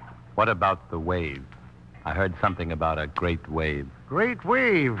 20s. What about the wave? I heard something about a great wave. Great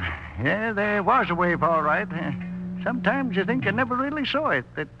wave. Yeah, there was a wave, all right. Sometimes you think you never really saw it,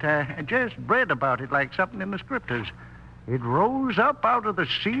 that just read about it like something in the scriptures. It rose up out of the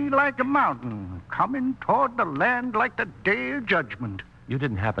sea like a mountain, coming toward the land like the day of judgment. You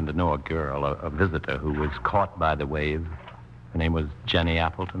didn't happen to know a girl, a visitor, who was caught by the wave? Her name was Jenny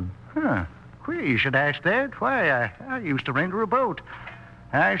Appleton. Huh. Queer you should ask that. Why, I used to rent her a boat.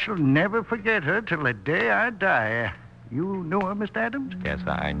 I shall never forget her till the day I die. You knew her, Mr. Adams? Yes,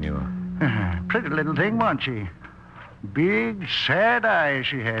 I knew her. Pretty little thing, wasn't she? Big, sad eyes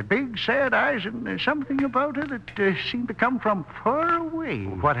she had. Big, sad eyes, and something about her that seemed to come from far away.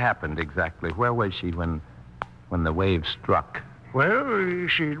 What happened exactly? Where was she when the wave struck? Well,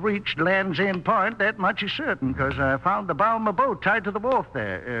 she'd reached Land's End Point, that much is certain, because I found the bow of my boat tied to the wharf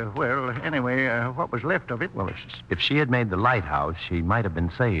there. Anyway, what was left of it. Well, if she had made the lighthouse, she might have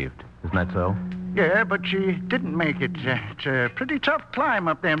been saved. Isn't that so? Yeah, but she didn't make it. It's a pretty tough climb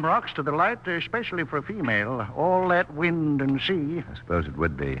up them rocks to the light, especially for a female. All that wind and sea. I suppose it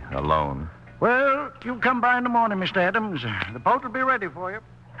would be, alone. Well, you come by in the morning, Mr. Adams. The boat will be ready for you.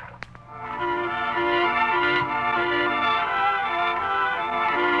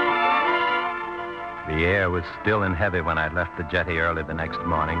 The air was still and heavy when I left the jetty early the next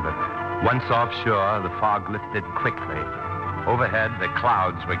morning, but once offshore, the fog lifted quickly. Overhead, the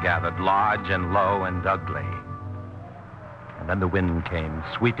clouds were gathered, large and low and ugly. And then the wind came,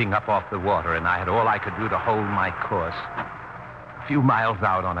 sweeping up off the water, and I had all I could do to hold my course. A few miles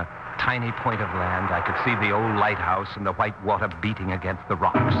out on a tiny point of land, I could see the old lighthouse and the white water beating against the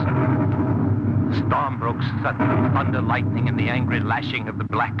rocks. The storm broke suddenly, thunder, lightning, and the angry lashing of the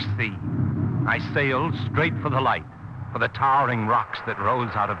Black Sea. I sailed straight for the light, for the towering rocks that rose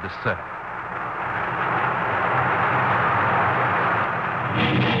out of the surf.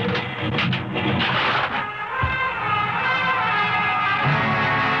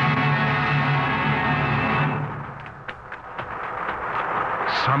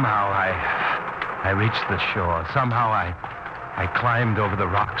 Somehow I reached the shore. Somehow I climbed over the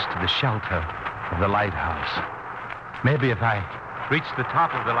rocks to the shelter of the lighthouse. Maybe if I reached the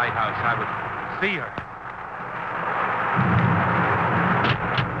top of the lighthouse, I would see her.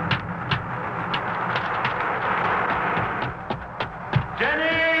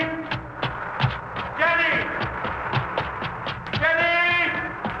 Jenny! Jenny! Jenny!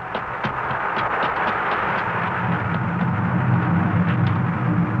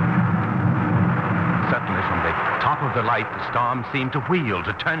 Suddenly, from the top of the light, the storm seemed to wheel,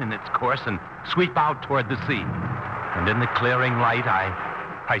 to turn in its course and sweep out toward the sea. And in the clearing light,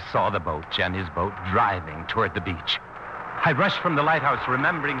 I saw the boat, Jenny's boat, driving toward the beach. I rushed from the lighthouse,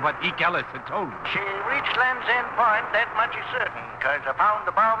 remembering what Eke Ellis had told me. She reached Land's End Point, that much is certain, because I found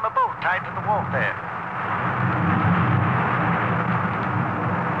the bow of my boat tied to the wharf there.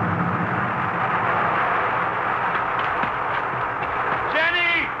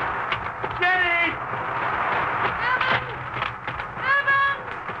 Jenny! Jenny!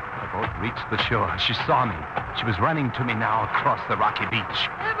 The boat reached the shore. She saw me. She was running to me now across the rocky beach.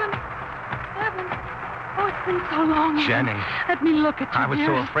 Evan! Oh, it's been so long. Jenny. Let me look at you, I was so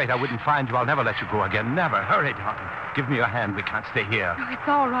dearest. afraid I wouldn't find you. I'll never let you go again. Never. Hurry, darling. Give me your hand. We can't stay here. Oh, it's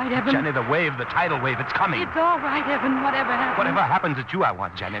all right, Evan. Jenny, the wave, the tidal wave, it's coming. It's all right, Evan. Whatever happens. Whatever happens, it's you I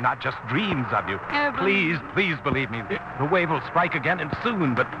want, Jenny, not just dreams of you. Evan. Please believe me. The wave will strike again and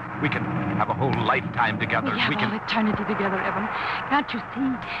soon, but we can have a whole lifetime together. We have can... all eternity together, Evan. Can't you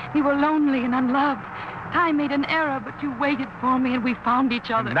see? We were lonely and unloved. Time made an error, but you waited for me and we found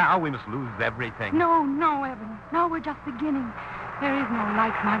each other. Now we must lose everything. No, Evan. Now we're just beginning. There is no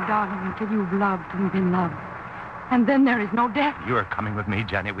life, my darling, until you've loved and been loved. And then there is no death. You're coming with me,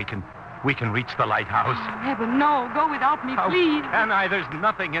 Jenny. We can reach the lighthouse. Oh, Evan, no. Go without me, please. How can I? There's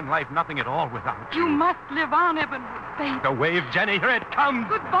nothing in life, nothing at all without you. You must live on, Evan, with faith. The wave, Jenny, here it comes.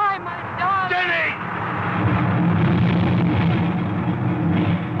 Goodbye, my darling. Jenny!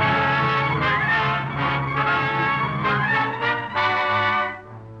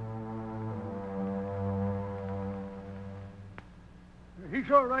 He's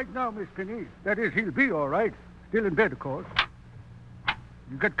all right now, Miss Penny. That is, he'll be all right. Still in bed, of course.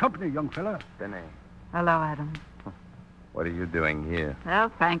 You got company, young fella. Penny, Hello, Adam. what are you doing here? Well,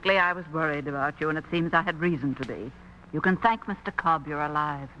 frankly, I was worried about you, and it seems I had reason to be. You can thank Mr. Cobb you're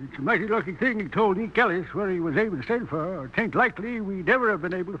alive. It's a mighty lucky thing he told Eke Ellis where he was able to send for her, or 'tain't likely we'd ever have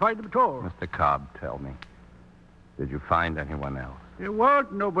been able to find him at all. Mr. Cobb, tell me. Did you find anyone else? There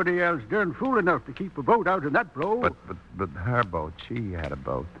wasn't nobody else darn fool enough to keep a boat out in that blow. But her boat, she had a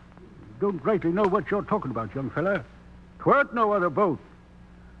boat. Don't rightly know what you're talking about, young fella. 'Twarn't no other boat.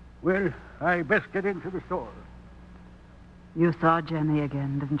 Well, I best get into the store. You saw Jenny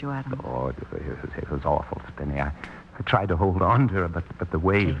again, didn't you, Adam? Oh, it was awful, Spinny. I tried to hold on to her, but the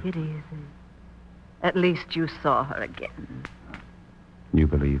wave... Take it easy. At least you saw her again. You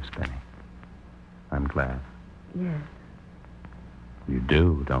believe, Spinny? I'm glad. Yes. You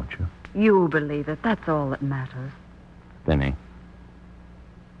do, don't you? You believe it. That's all that matters. Spinny,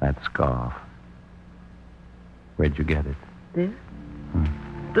 that scarf. Where'd you get it? This?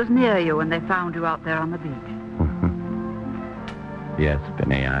 It was near you when they found you out there on the beach. Yes,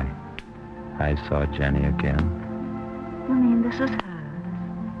 Spinny, I saw Jenny again. You mean this is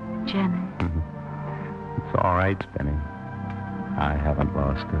hers? Jenny? It's all right, Spinny. I haven't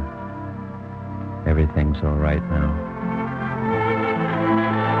lost her. Everything's all right now.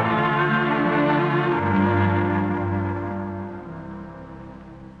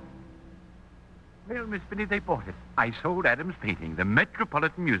 Well, Miss Spinny, they bought it. I sold Adam's painting, the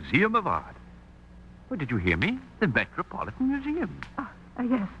Metropolitan Museum of Art. Oh, did you hear me? The Metropolitan Museum.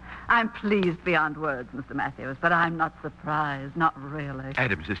 Yes. I'm pleased beyond words, Mr. Matthews, but I'm not surprised. Not really.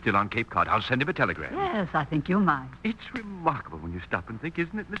 Adams is still on Cape Cod. I'll send him a telegram. Yes, I think you might. It's remarkable when you stop and think,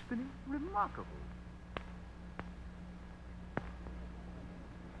 isn't it, Miss Spinny? Remarkable.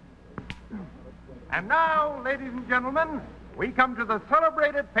 And now, ladies and gentlemen, we come to the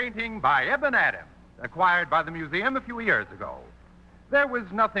celebrated painting by Eben Adams, acquired by the museum a few years ago. There was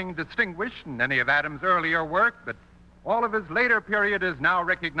nothing distinguished in any of Adams' earlier work, but all of his later period is now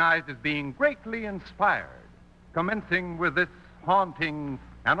recognized as being greatly inspired, commencing with this haunting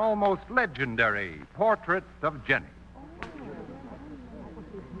and almost legendary portrait of Jenny.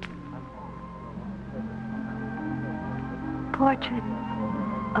 Portrait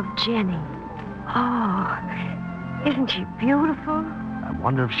of Jenny. Oh, isn't she beautiful? I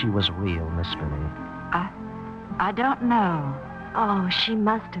wonder if she was real, Miss Spinny. I don't know. Oh, she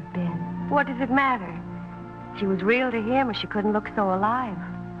must have been. What does it matter? She was real to him, or she couldn't look so alive.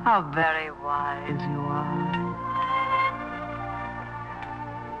 How very wise you are.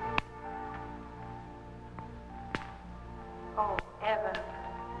 Oh, Evan,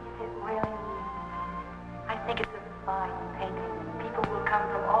 is it really me? I think it's a fine painting. People will come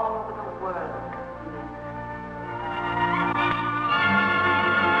from all over the world.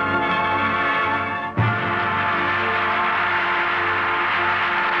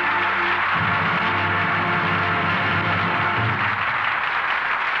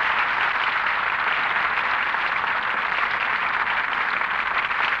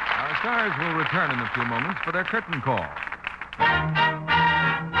 Our stars will return in a few moments for their curtain call.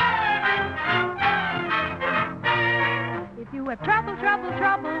 If you have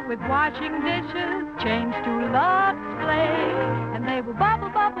trouble with washing dishes, change to Lux Flakes, and they will bubble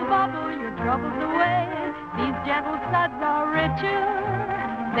your troubles away. These gentle suds are richer,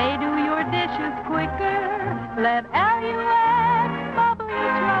 they do your dishes quicker. Let Aluette bubble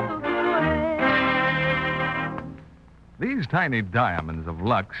your troubles away. These tiny diamonds of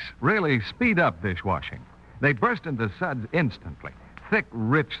Lux really speed up dishwashing. They burst into suds instantly, thick,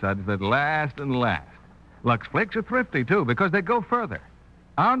 rich suds that last and last. Lux Flakes are thrifty, too, because they go further.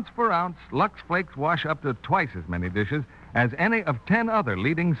 Ounce for ounce, Lux Flakes wash up to twice as many dishes as any of 10 other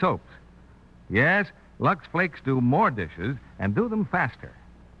leading soaps. Yes, Lux Flakes do more dishes and do them faster.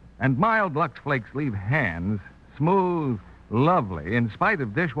 And mild Lux Flakes leave hands smooth, lovely, in spite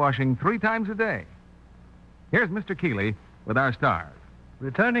of dishwashing 3 times a day. Here's Mr. Keeley with our stars.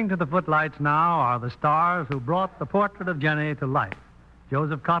 Returning to the footlights now are the stars who brought the portrait of Jenny to life,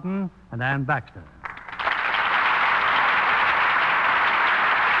 Joseph Cotton and Ann Baxter.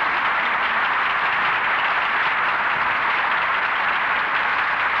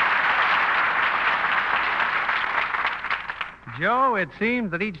 Joe, it seems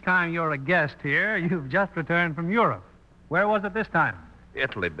that each time you're a guest here, you've just returned from Europe. Where was it this time?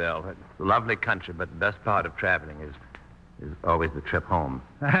 Italy, Bill. It's a lovely country, but the best part of traveling is always the trip home.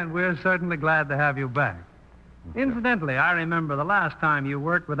 And we're certainly glad to have you back. Incidentally, I remember the last time you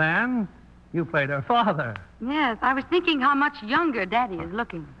worked with Anne, you played her father. Yes, I was thinking how much younger Daddy is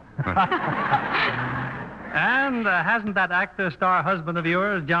looking. And hasn't that actor-star husband of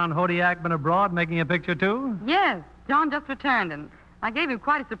yours, John Hodiak, been abroad making a picture, too? Yes, John just returned, and I gave him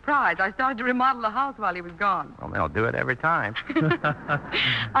quite a surprise. I started to remodel the house while he was gone. Well, they'll do it every time.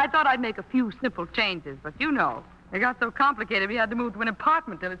 I thought I'd make a few simple changes, but you know, it got so complicated we had to move to an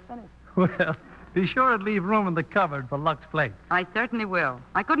apartment till it's finished. Well, be sure to leave room in the cupboard for Lux Flakes. I certainly will.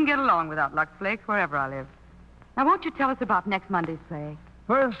 I couldn't get along without Lux Flakes wherever I live. Now, won't you tell us about next Monday's play?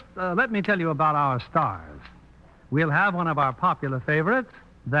 First, let me tell you about our stars. We'll have one of our popular favorites,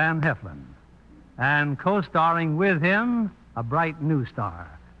 Van Heflin. And co-starring with him, a bright new star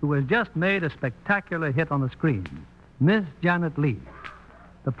who has just made a spectacular hit on the screen, Miss Janet Leigh.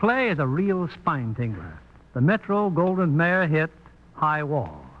 The play is a real spine-tingler, the Metro-Goldwyn-Mayer hit, High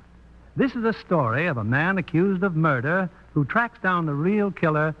Wall. This is a story of a man accused of murder who tracks down the real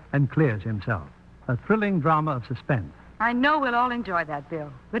killer and clears himself. A thrilling drama of suspense. I know we'll all enjoy that,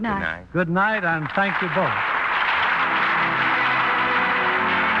 Bill. Good night. Good night. Good night, and thank you both.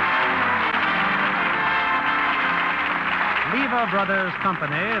 Lever Brothers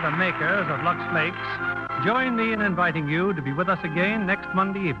Company, the makers of Lux Flakes, join me in inviting you to be with us again next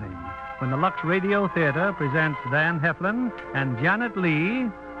Monday evening when the Lux Radio Theater presents Van Heflin and Janet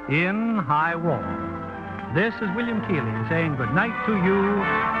Leigh in High Wall. This is William Keeley saying good night to you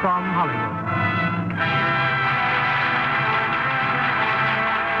from Hollywood.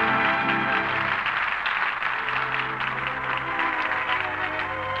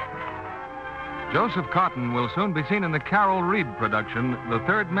 Joseph Cotton will soon be seen in the Carol Reed production, The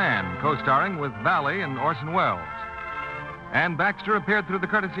Third Man, co-starring with Valley and Orson Welles. Ann Baxter appeared through the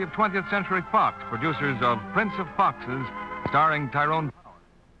courtesy of 20th Century Fox, producers of Prince of Foxes, starring Tyrone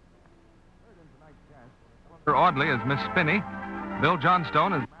Power. Audley as Miss Spinney, Bill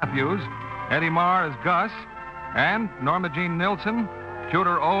Johnstone as Matthews, Eddie Marr as Gus, and Norma Jean Nilsson,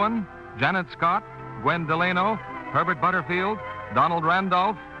 Tudor Owen, Janet Scott, Gwen Delano, Herbert Butterfield, Donald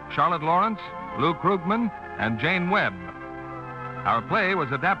Randolph, Charlotte Lawrence, Lou Krugman, and Jane Webb. Our play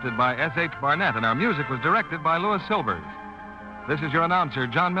was adapted by S.H. Barnett, and our music was directed by Louis Silvers. This is your announcer,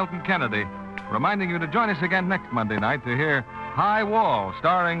 John Milton Kennedy, reminding you to join us again next Monday night to hear High Wall,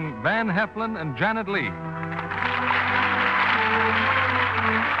 starring Van Heflin and Janet Leigh.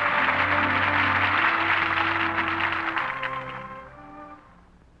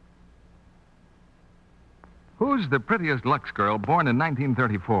 Who's the prettiest Lux girl born in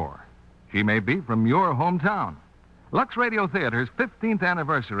 1934? She may be from your hometown. Lux Radio Theater's 15th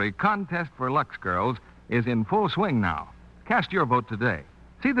anniversary contest for Lux girls is in full swing now. Cast your vote today.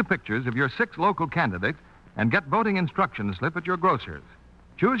 See the pictures of your 6 local candidates and get voting instruction slip at your grocer's.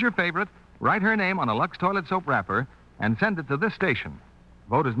 Choose your favorite, write her name on a Lux toilet soap wrapper, and send it to this station.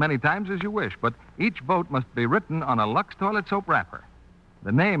 Vote as many times as you wish, but each vote must be written on a Lux toilet soap wrapper.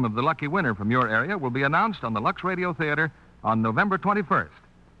 The name of the lucky winner from your area will be announced on the Lux Radio Theater on November 21st.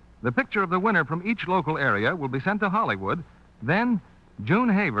 The picture of the winner from each local area will be sent to Hollywood. Then, June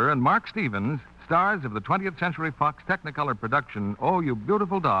Haver and Mark Stevens, stars of the 20th Century Fox Technicolor production, Oh, You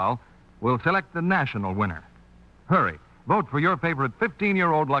Beautiful Doll, will select the national winner. Hurry, vote for your favorite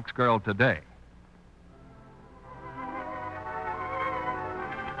 15-year-old Lux girl today.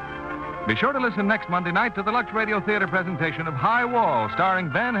 Be sure to listen next Monday night to the Lux Radio Theater presentation of High Wall, starring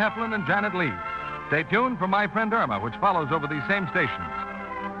Ben Heflin and Janet Leigh. Stay tuned for My Friend Irma, which follows over these same stations.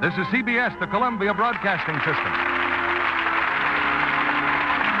 This is CBS, the Columbia Broadcasting System.